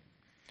Christian.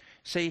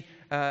 See,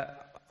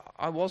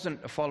 I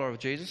wasn't a follower of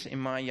Jesus in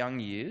my young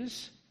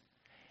years,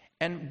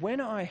 and when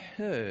I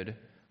heard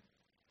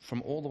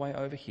from all the way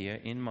over here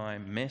in my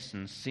mess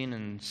and sin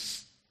and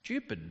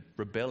stupid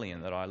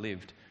rebellion that I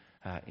lived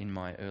in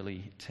my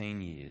early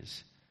teen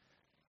years.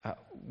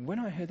 When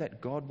I heard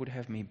that God would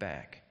have me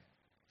back,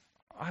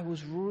 I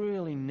was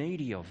really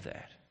needy of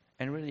that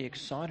and really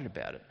excited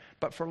about it.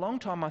 But for a long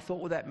time I thought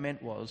what that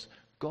meant was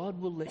God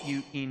will let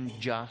you in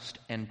just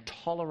and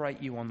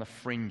tolerate you on the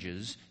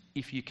fringes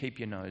if you keep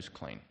your nose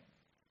clean.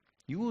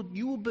 You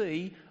will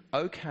be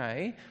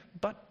okay,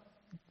 but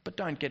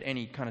don't get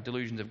any kind of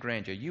delusions of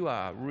grandeur. You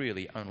are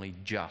really only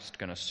just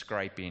going to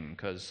scrape in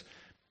because,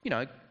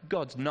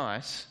 God's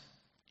nice,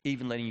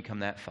 even letting you come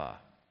that far.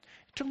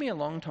 It took me a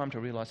long time to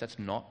realise that's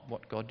not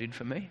what God did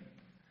for me.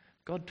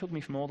 God took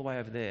me from all the way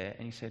over there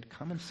and he said,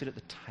 come and sit at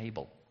the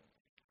table.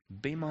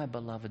 Be my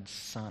beloved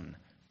son.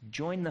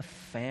 Join the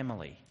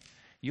family.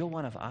 You're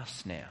one of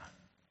us now.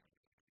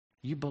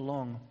 You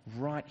belong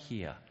right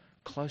here,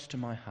 close to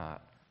my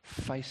heart,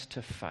 face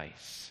to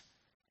face.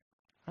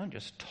 I don't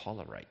just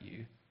tolerate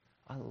you.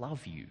 I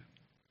love you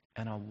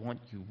and I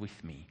want you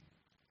with me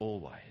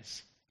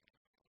always.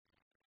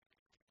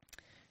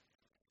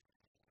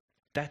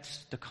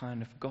 That's the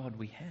kind of God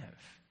we have.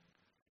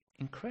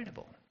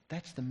 Incredible.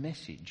 That's the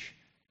message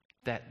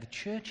that the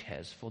church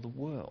has for the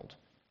world.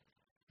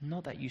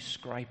 Not that you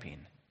scrape in,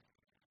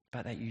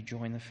 but that you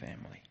join the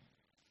family.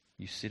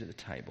 You sit at the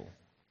table.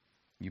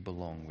 You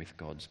belong with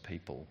God's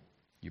people.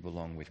 You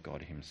belong with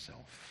God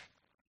himself.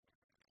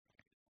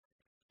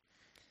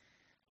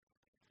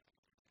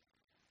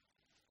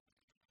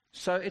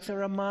 So it's a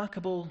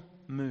remarkable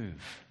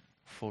move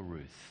for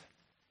Ruth.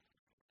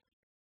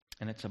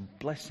 And it's a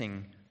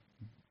blessing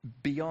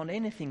beyond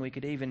anything we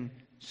could even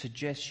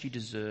suggest she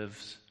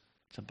deserves.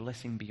 It's a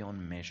blessing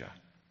beyond measure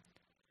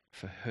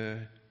for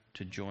her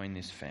to join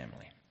this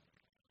family.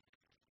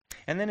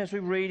 And then as we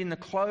read in the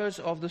close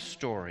of the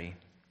story,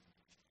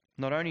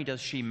 not only does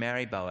she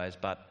marry Boaz,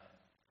 but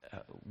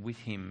with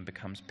him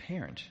becomes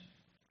parent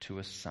to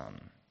a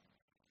son.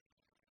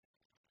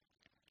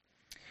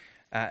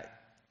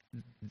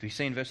 We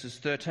see in verses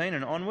 13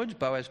 and onwards,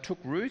 Boaz took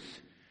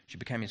Ruth. She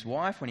became his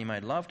wife. When he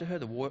made love to her,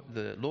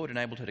 the Lord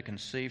enabled her to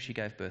conceive. She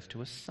gave birth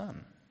to a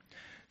son.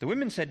 The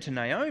women said to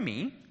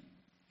Naomi,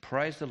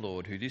 praise the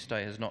Lord, who this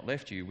day has not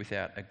left you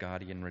without a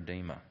guardian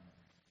redeemer.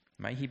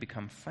 May he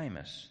become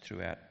famous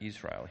throughout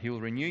Israel. He will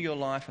renew your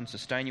life and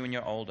sustain you in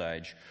your old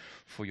age.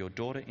 For your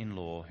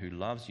daughter-in-law, who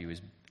loves you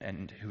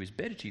and who is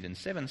better to you than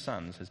 7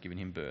 sons, has given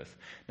him birth.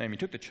 Naomi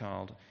took the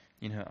child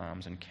in her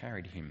arms and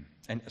cared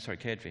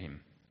for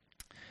him.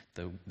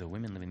 The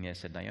women living there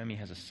said, Naomi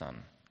has a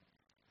son.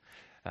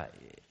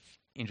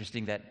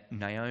 Interesting that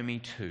Naomi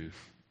too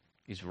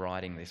is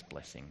writing this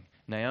blessing.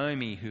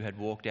 Naomi, who had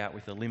walked out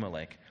with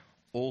Elimelech,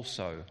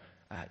 also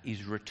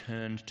is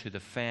returned to the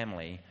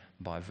family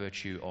by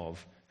virtue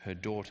of her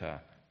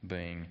daughter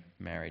being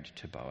married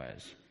to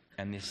Boaz.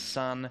 And this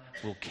son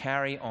will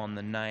carry on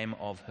the name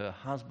of her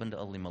husband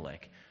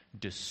Elimelech,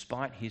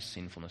 despite his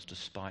sinfulness,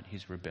 despite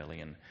his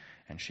rebellion.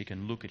 And she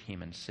can look at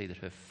him and see that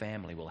her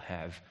family will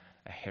have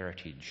a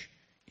heritage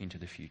into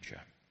the future.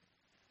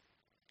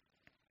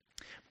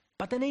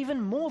 But then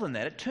even more than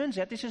that, it turns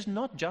out this is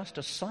not just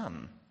a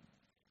son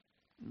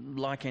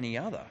like any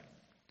other.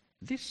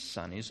 This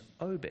son is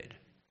Obed.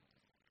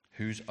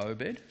 Who's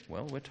Obed?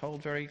 Well, we're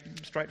told very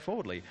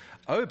straightforwardly.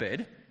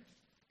 Obed,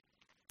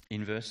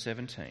 in verse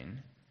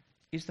 17,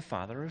 is the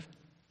father of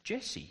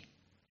Jesse,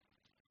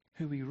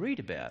 who we read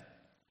about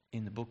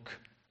in the books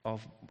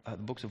of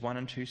 1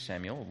 and 2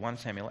 Samuel, 1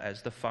 Samuel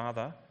as the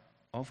father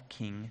of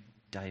King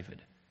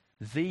David,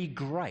 the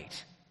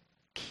great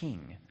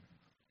king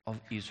of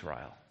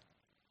Israel.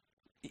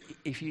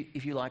 If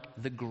you like,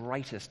 the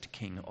greatest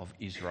king of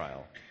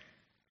Israel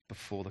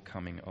before the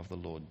coming of the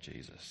Lord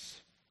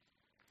Jesus.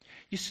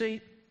 You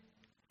see,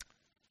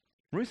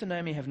 Ruth and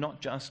Naomi have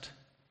not just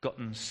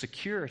gotten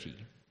security,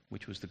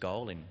 which was the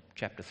goal in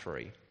chapter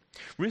 3.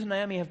 Ruth and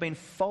Naomi have been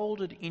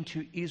folded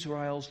into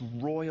Israel's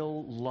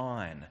royal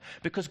line,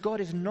 because God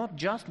is not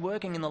just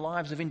working in the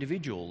lives of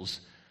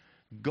individuals,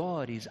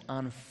 God is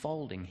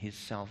unfolding his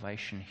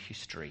salvation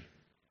history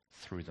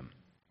through them.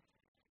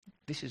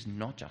 This is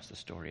not just the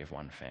story of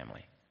one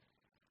family.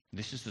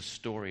 This is the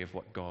story of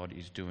what God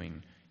is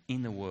doing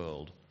in the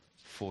world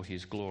for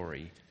his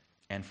glory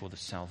and for the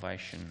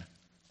salvation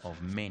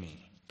of many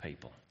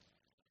people.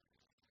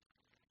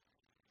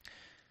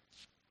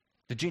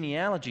 The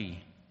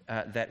genealogy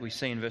that we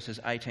see in verses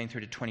 18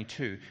 through to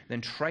 22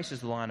 then traces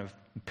the line of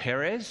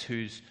Perez,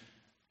 whose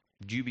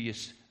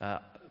dubious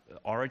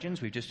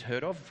origins we've just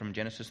heard of from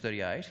Genesis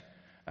 38,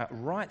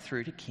 right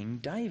through to King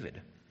David.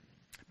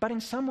 But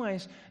in some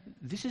ways,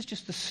 this is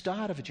just the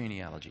start of a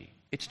genealogy.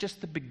 It's just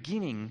the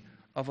beginning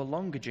of a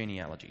longer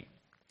genealogy.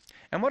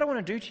 And what I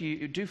want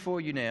to do for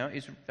you now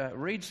is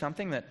read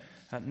something that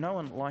no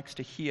one likes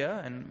to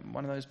hear, and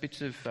one of those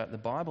bits of the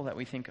Bible that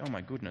we think, oh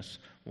my goodness,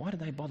 why did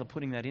they bother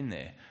putting that in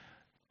there?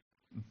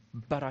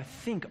 But I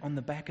think on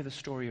the back of the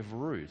story of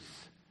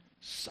Ruth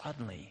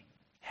suddenly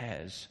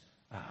has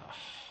a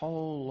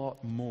whole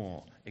lot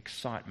more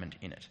excitement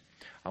in it.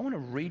 I want to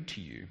read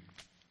to you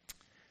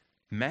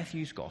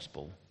Matthew's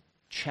Gospel,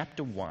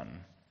 chapter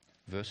 1,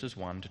 verses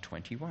 1 to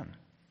 21.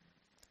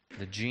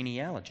 The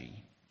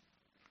genealogy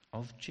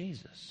of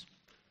Jesus.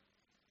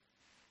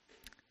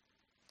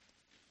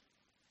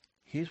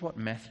 Here's what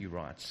Matthew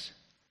writes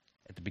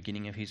at the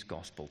beginning of his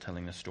gospel,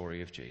 telling the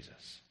story of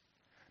Jesus.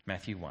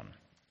 Matthew 1.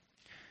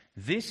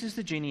 This is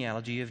the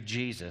genealogy of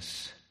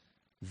Jesus,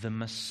 the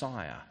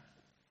Messiah,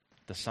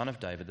 the son of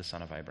David, the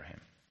son of Abraham.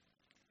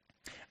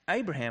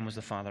 Abraham was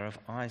the father of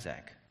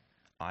Isaac,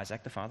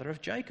 Isaac the father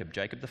of Jacob,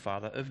 Jacob the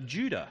father of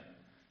Judah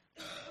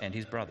and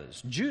his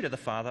brothers, Judah the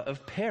father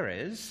of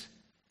Perez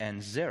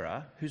and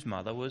Zerah, whose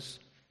mother was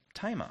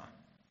Tamar.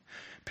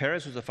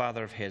 Perez was the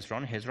father of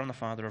Hezron, Hezron the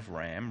father of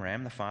Ram,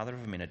 Ram the father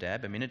of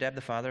Aminadab, Aminadab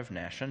the father of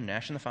Nahshon,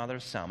 Nahshon the father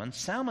of Salmon,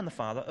 Salmon the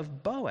father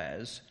of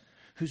Boaz,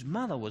 whose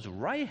mother was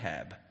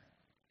Rahab,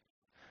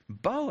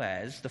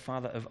 Boaz the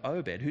father of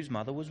Obed, whose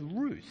mother was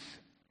Ruth,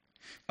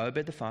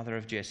 Obed the father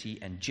of Jesse,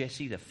 and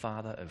Jesse the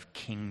father of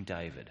King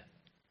David.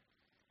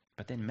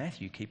 But then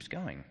Matthew keeps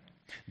going.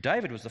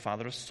 David was the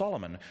father of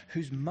Solomon,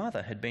 whose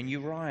mother had been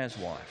Uriah's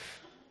wife.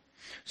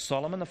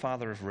 Solomon the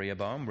father of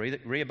Rehoboam,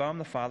 Rehoboam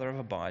the father of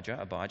Abijah,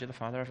 Abijah the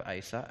father of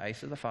Asa,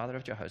 Asa the father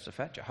of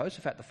Jehoshaphat,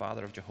 Jehoshaphat the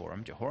father of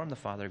Jehoram, Jehoram the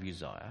father of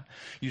Uzziah,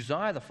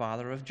 Uzziah the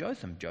father of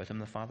Jotham, Jotham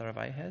the father of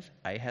Ahaz,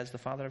 Ahaz the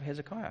father of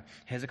Hezekiah,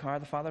 Hezekiah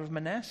the father of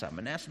Manasseh,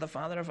 Manasseh the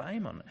father of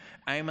Amon,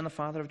 Amon the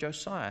father of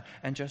Josiah,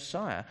 and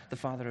Josiah the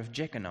father of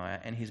Jeconiah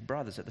and his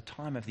brothers at the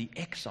time of the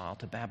exile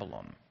to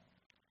Babylon.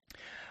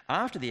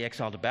 After the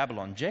exile to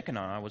Babylon,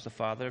 Jeconiah was the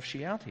father of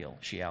Shealtiel,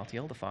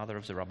 Shealtiel the father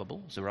of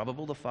Zerubbabel,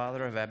 Zerubbabel the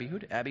father of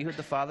Abihud, Abihud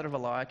the father of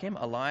Eliakim,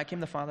 Eliakim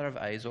the father of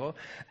Azor,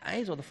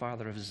 Azor the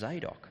father of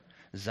Zadok,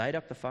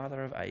 Zadok the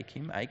father of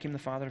Achim, Achim the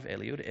father of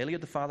Eliud, Eliud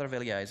the father of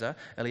Eleazar,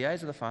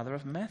 Eleazar the father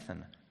of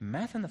Matthan,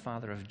 Matthan the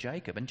father of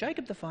Jacob, and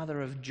Jacob the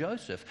father of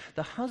Joseph,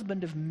 the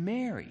husband of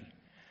Mary,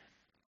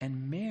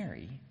 and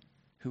Mary,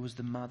 who was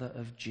the mother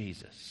of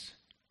Jesus,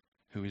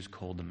 who is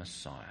called the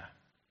Messiah.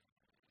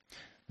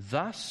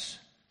 Thus,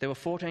 there were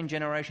 14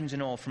 generations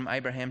in all from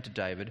Abraham to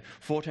David,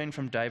 14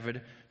 from David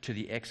to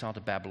the exile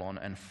to Babylon,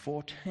 and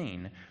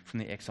 14 from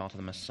the exile to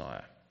the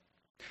Messiah.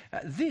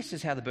 This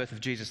is how the birth of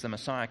Jesus the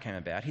Messiah came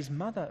about. His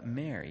mother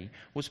Mary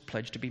was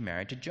pledged to be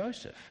married to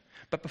Joseph.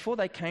 But before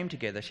they came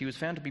together, she was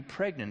found to be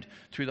pregnant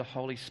through the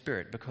Holy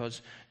Spirit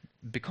because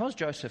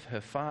Joseph,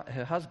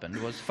 her husband,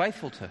 was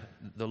faithful to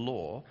the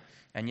law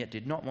and yet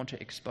did not want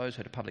to expose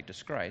her to public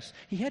disgrace.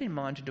 He had in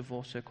mind to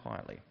divorce her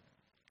quietly.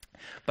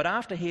 But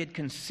after he had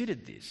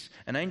considered this,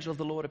 an angel of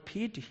the Lord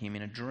appeared to him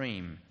in a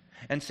dream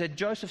and said,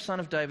 Joseph,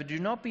 son of David, do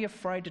not be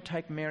afraid to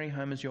take Mary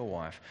home as your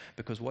wife,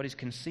 because what is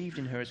conceived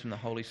in her is from the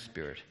Holy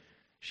Spirit.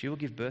 She will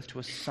give birth to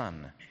a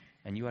son,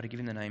 and you are to give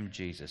him the name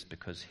Jesus,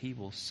 because he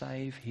will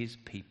save his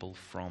people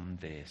from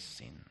their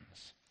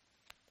sins.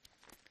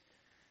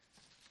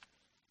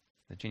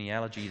 The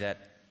genealogy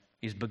that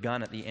is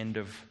begun at the end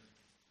of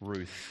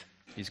Ruth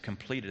is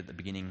completed at the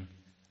beginning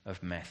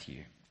of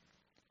Matthew.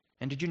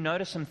 And did you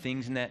notice some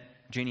things in that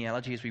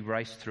genealogy as we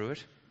raced through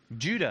it?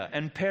 Judah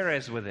and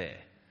Perez were there.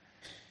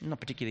 Not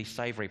particularly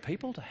savoury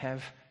people to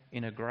have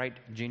in a great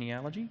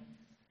genealogy.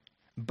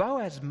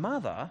 Boaz's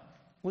mother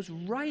was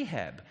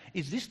Rahab.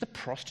 Is this the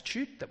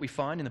prostitute that we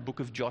find in the book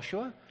of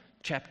Joshua,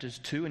 chapters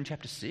 2 and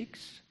chapter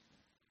 6?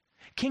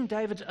 King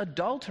David's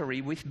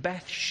adultery with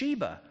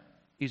Bathsheba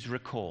is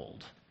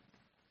recalled.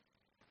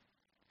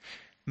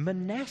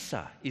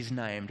 Manasseh is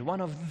named one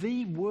of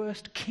the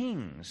worst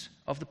kings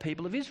of the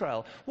people of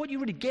Israel. What you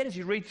really get as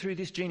you read through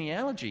this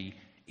genealogy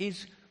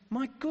is,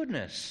 my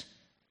goodness,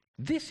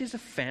 this is a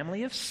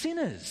family of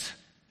sinners.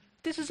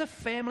 This is a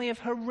family of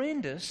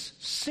horrendous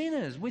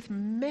sinners with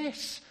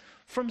mess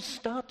from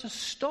start to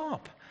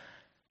stop.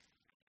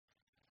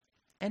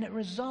 And it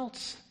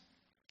results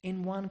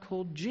in one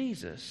called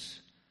Jesus,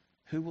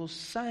 who will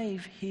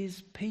save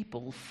his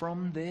people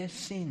from their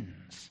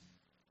sins.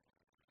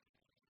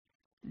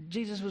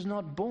 Jesus was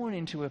not born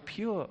into a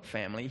pure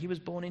family. He was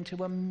born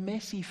into a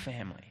messy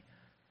family,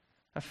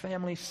 a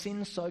family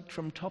sin-soaked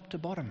from top to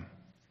bottom.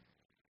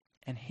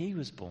 And he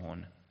was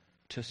born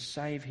to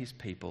save his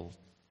people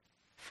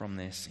from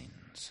their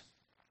sins.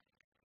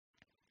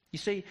 You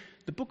see,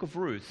 the book of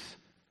Ruth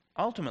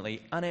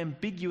ultimately,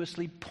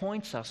 unambiguously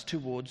points us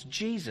towards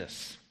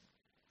Jesus.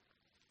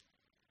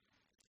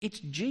 It's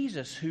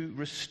Jesus who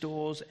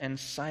restores and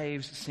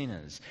saves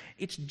sinners.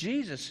 It's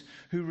Jesus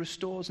who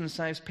restores and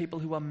saves people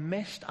who are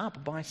messed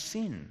up by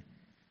sin.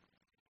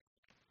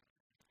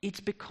 It's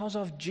because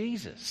of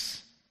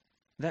Jesus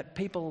that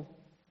people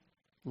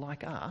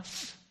like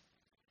us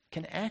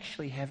can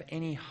actually have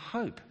any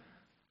hope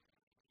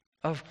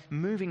of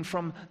moving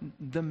from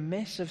the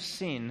mess of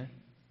sin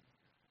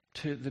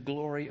to the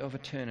glory of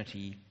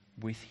eternity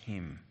with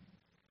him.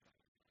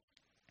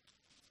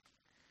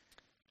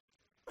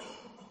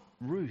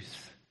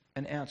 Ruth,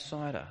 an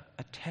outsider,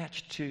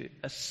 attached to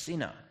a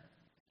sinner,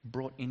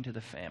 brought into the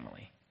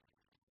family.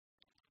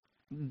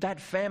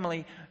 That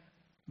family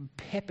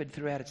peppered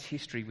throughout its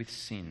history with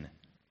sin.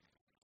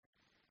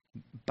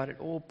 But it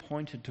all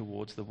pointed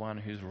towards the one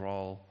whose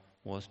role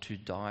was to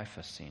die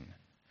for sin,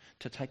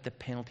 to take the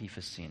penalty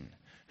for sin,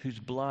 whose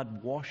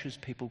blood washes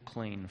people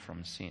clean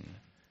from sin.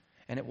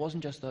 And it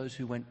wasn't just those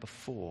who went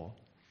before,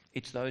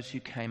 it's those who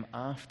came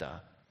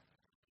after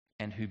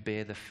and who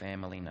bear the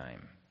family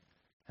name.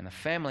 And the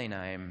family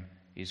name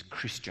is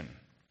Christian,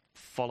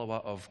 follower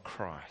of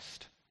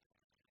Christ,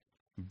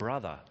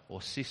 brother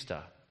or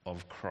sister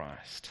of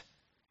Christ.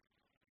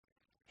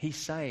 He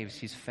saves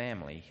his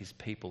family, his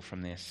people,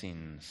 from their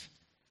sins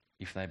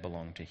if they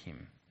belong to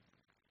him.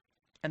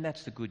 And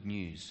that's the good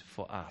news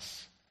for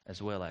us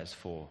as well as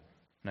for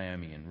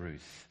Naomi and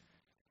Ruth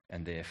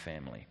and their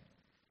family.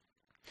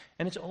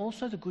 And it's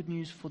also the good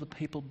news for the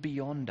people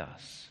beyond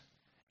us.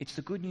 It's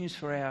the good news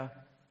for our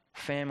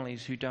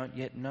families who don't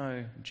yet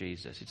know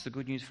Jesus. It's the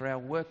good news for our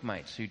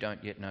workmates who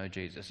don't yet know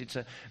Jesus. It's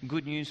a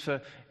good news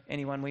for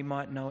anyone we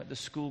might know at the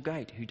school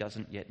gate who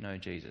doesn't yet know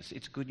Jesus.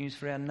 It's good news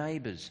for our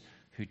neighbours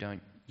who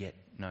don't yet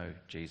know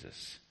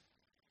Jesus.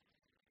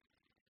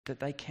 That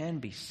they can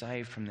be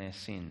saved from their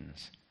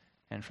sins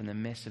and from the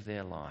mess of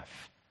their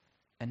life,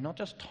 and not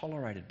just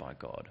tolerated by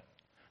God,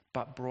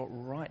 but brought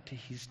right to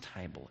his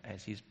table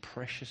as his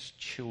precious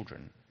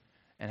children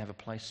and have a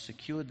place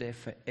secured there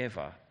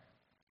forever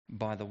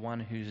by the one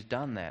who's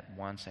done that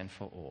once and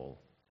for all,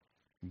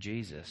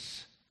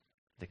 Jesus,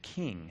 the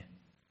King,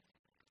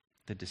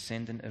 the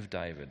descendant of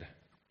David.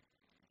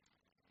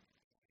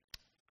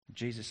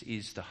 Jesus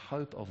is the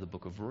hope of the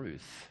book of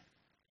Ruth,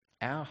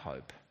 our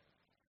hope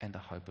and the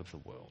hope of the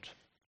world.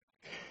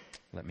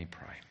 Let me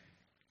pray.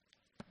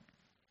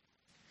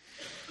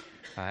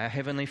 Our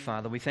Heavenly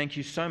Father, we thank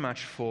you so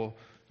much for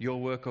your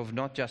work of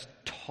not just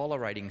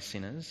tolerating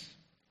sinners,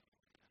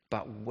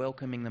 but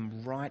welcoming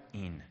them right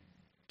in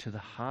to the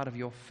heart of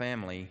your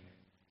family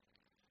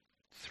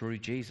through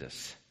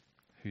Jesus,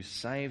 who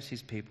saves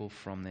his people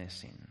from their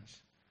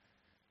sins,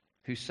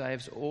 who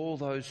saves all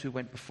those who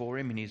went before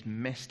him in his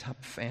messed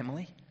up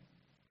family,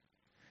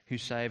 who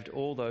saved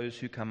all those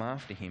who come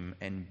after him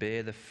and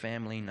bear the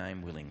family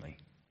name willingly.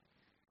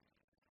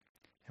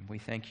 And we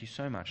thank you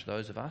so much,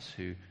 those of us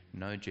who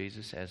know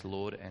Jesus as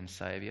Lord and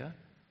Saviour,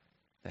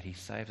 that he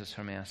saves us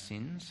from our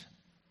sins.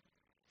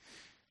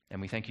 And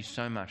we thank you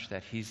so much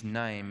that his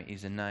name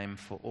is a name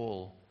for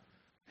all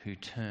who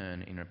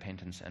turn in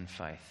repentance and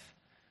faith.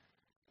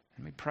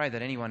 And we pray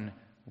that anyone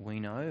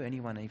we know,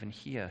 anyone even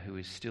here who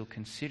is still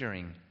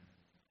considering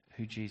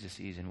who Jesus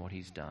is and what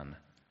he's done,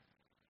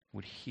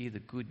 would hear the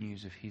good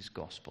news of his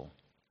gospel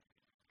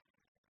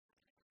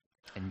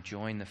and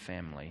join the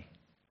family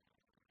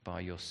by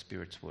your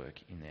Spirit's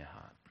work in their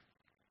heart.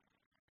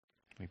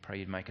 We pray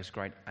you'd make us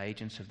great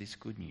agents of this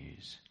good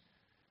news.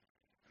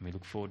 And we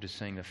look forward to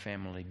seeing the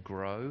family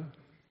grow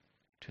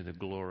to the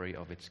glory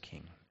of its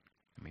King.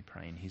 And we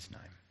pray in his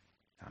name.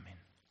 Amen.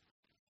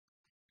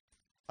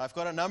 I've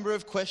got a number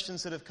of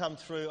questions that have come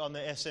through on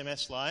the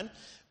SMS line,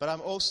 but I'm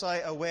also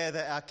aware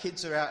that our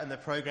kids are out in the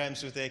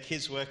programs with their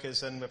kids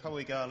workers, and we'll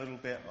probably go a little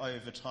bit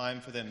over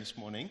time for them this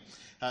morning.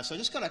 So I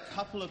just got a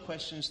couple of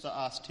questions to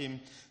ask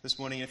Tim this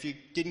morning. If you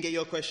didn't get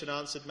your question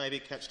answered, maybe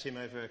catch Tim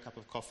over a cup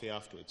of coffee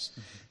afterwards.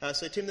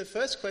 So Tim, the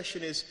first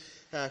question is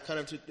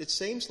it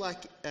seems like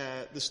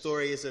the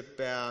story is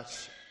about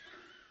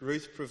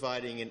Ruth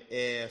providing an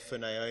heir for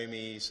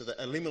Naomi so that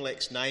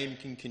Elimelech's name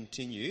can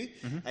continue.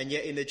 And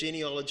yet in the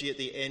genealogy at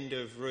the end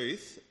of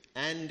Ruth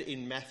and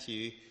in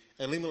Matthew,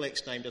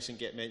 Elimelech's name doesn't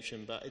get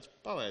mentioned, but it's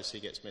Boaz who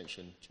gets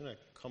mentioned. Do you want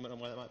to comment on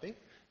why that might be?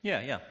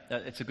 Yeah,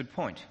 it's a good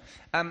point.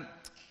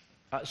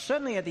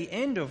 Certainly at the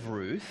end of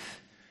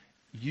Ruth,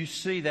 you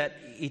see that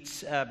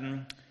it's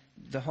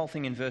the whole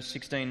thing in verse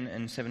 16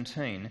 and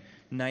 17.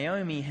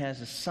 Naomi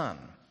has a son.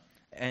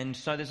 And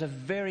so there's a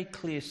very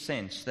clear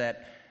sense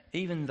that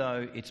even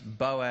though it's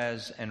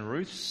Boaz and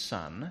Ruth's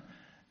son,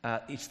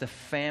 it's the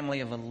family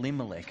of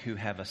Elimelech who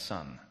have a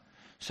son.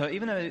 So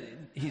even though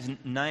his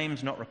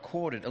name's not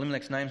recorded,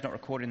 Elimelech's name's not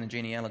recorded in the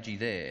genealogy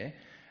there,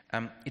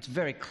 it's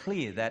very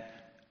clear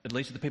that, at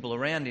least the people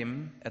around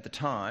him at the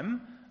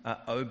time,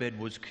 Obed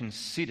was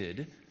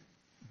considered,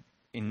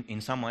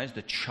 in some ways,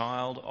 the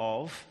child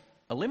of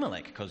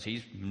Elimelech, because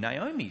he's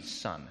Naomi's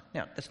son.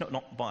 Now, that's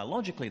not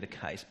biologically the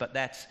case, but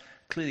that's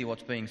clearly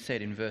what's being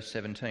said in verse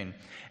 17.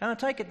 And I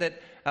take it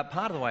that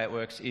part of the way it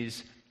works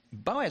is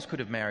Boaz could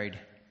have married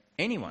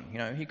anyone. You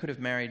know, he could have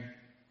married,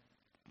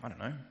 I don't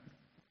know,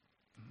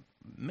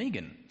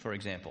 Megan, for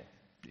example,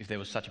 if there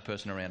was such a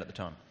person around at the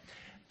time.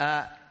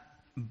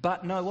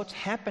 But no, what's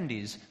happened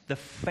is the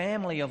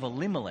family of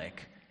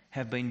Elimelech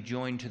have been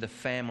joined to the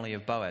family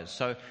of Boaz.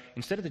 So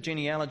instead of the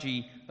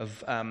genealogy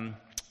of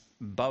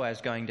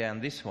Boaz going down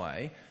this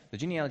way, the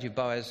genealogy of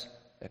Boaz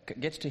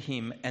gets to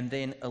him, and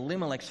then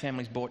Elimelech's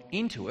family's brought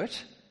into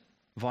it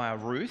via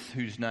Ruth,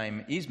 whose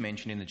name is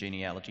mentioned in the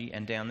genealogy,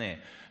 and down there.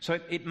 So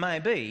it may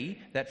be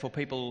that for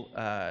people,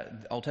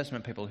 Old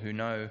Testament people who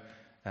know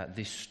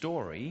this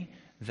story,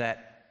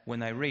 that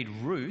when they read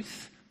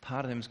Ruth,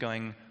 part of them's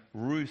going,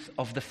 Ruth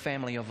of the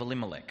family of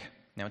Elimelech.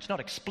 Now, it's not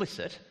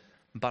explicit,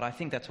 but I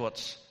think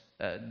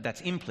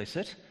that's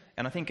implicit,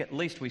 and I think at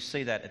least we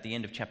see that at the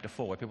end of chapter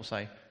 4, where people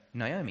say,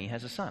 Naomi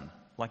has a son.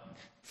 Like,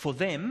 for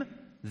them,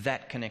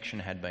 that connection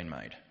had been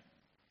made.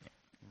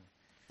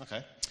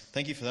 Okay,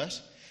 thank you for that.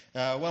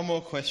 One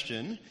more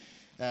question.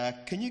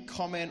 Can you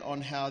comment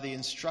on how the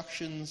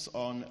instructions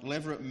on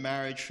levirate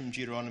marriage from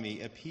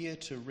Deuteronomy appear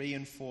to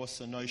reinforce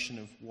the notion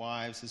of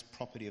wives as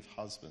property of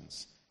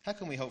husbands? How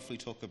can we hopefully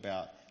talk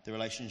about the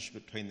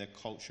relationship between the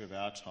culture of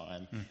our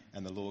time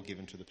and the law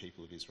given to the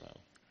people of Israel?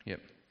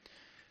 Yep.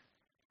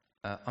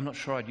 I'm not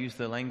sure I'd use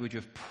the language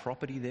of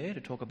property there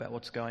to talk about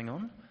what's going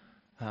on.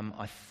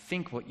 I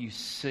think what you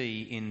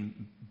see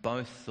in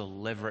both the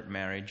levirate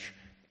marriage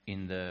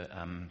in the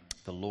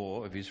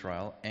law of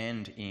Israel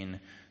and in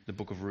the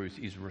book of Ruth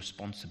is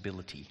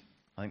responsibility.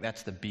 I think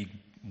that's the big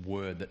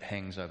word that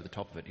hangs over the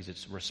top of it, is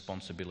its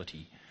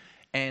responsibility.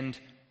 And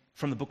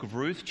from the book of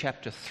Ruth,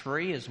 chapter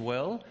 3 as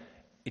well,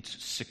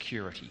 it's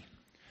security.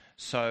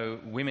 So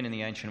women in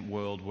the ancient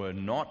world were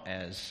not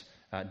as,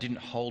 didn't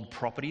hold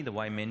property the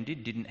way men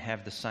did, didn't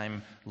have the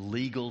same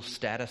legal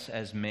status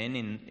as men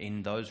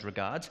in those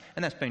regards.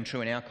 And that's been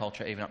true in our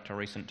culture even up to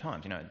recent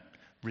times. You know,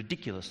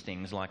 ridiculous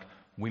things like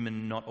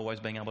women not always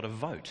being able to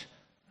vote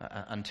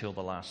until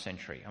the last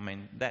century. I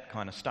mean, that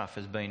kind of stuff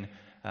has been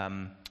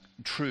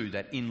true,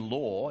 that in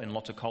law, in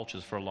lots of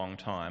cultures for a long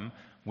time,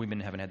 women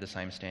haven't had the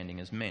same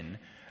standing as men.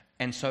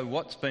 And so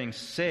what's being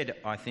said,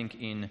 I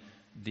think, in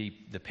the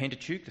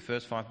Pentateuch, the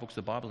first 5 books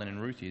of the Bible, and in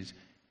Ruth is,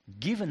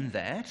 given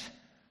that,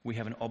 we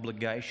have an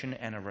obligation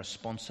and a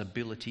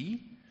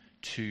responsibility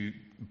to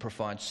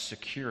provide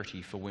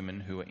security for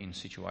women who are in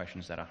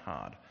situations that are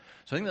hard.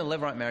 So I think the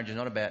levirate marriage is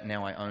not about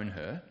now I own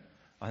her.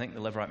 I think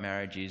the levirate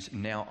marriage is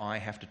now I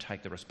have to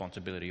take the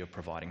responsibility of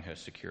providing her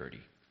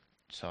security.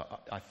 So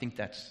I think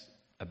that's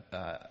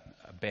a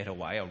better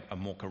way, a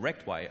more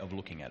correct way of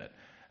looking at it.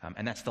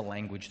 And that's the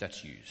language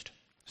that's used.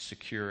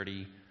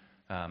 Security,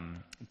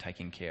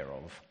 taking care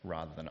of,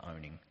 rather than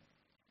owning.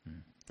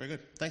 Very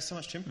good. Thanks so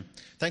much, Tim.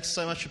 Thanks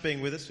so much for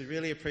being with us. We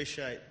really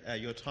appreciate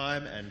your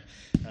time and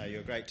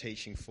your great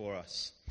teaching for us.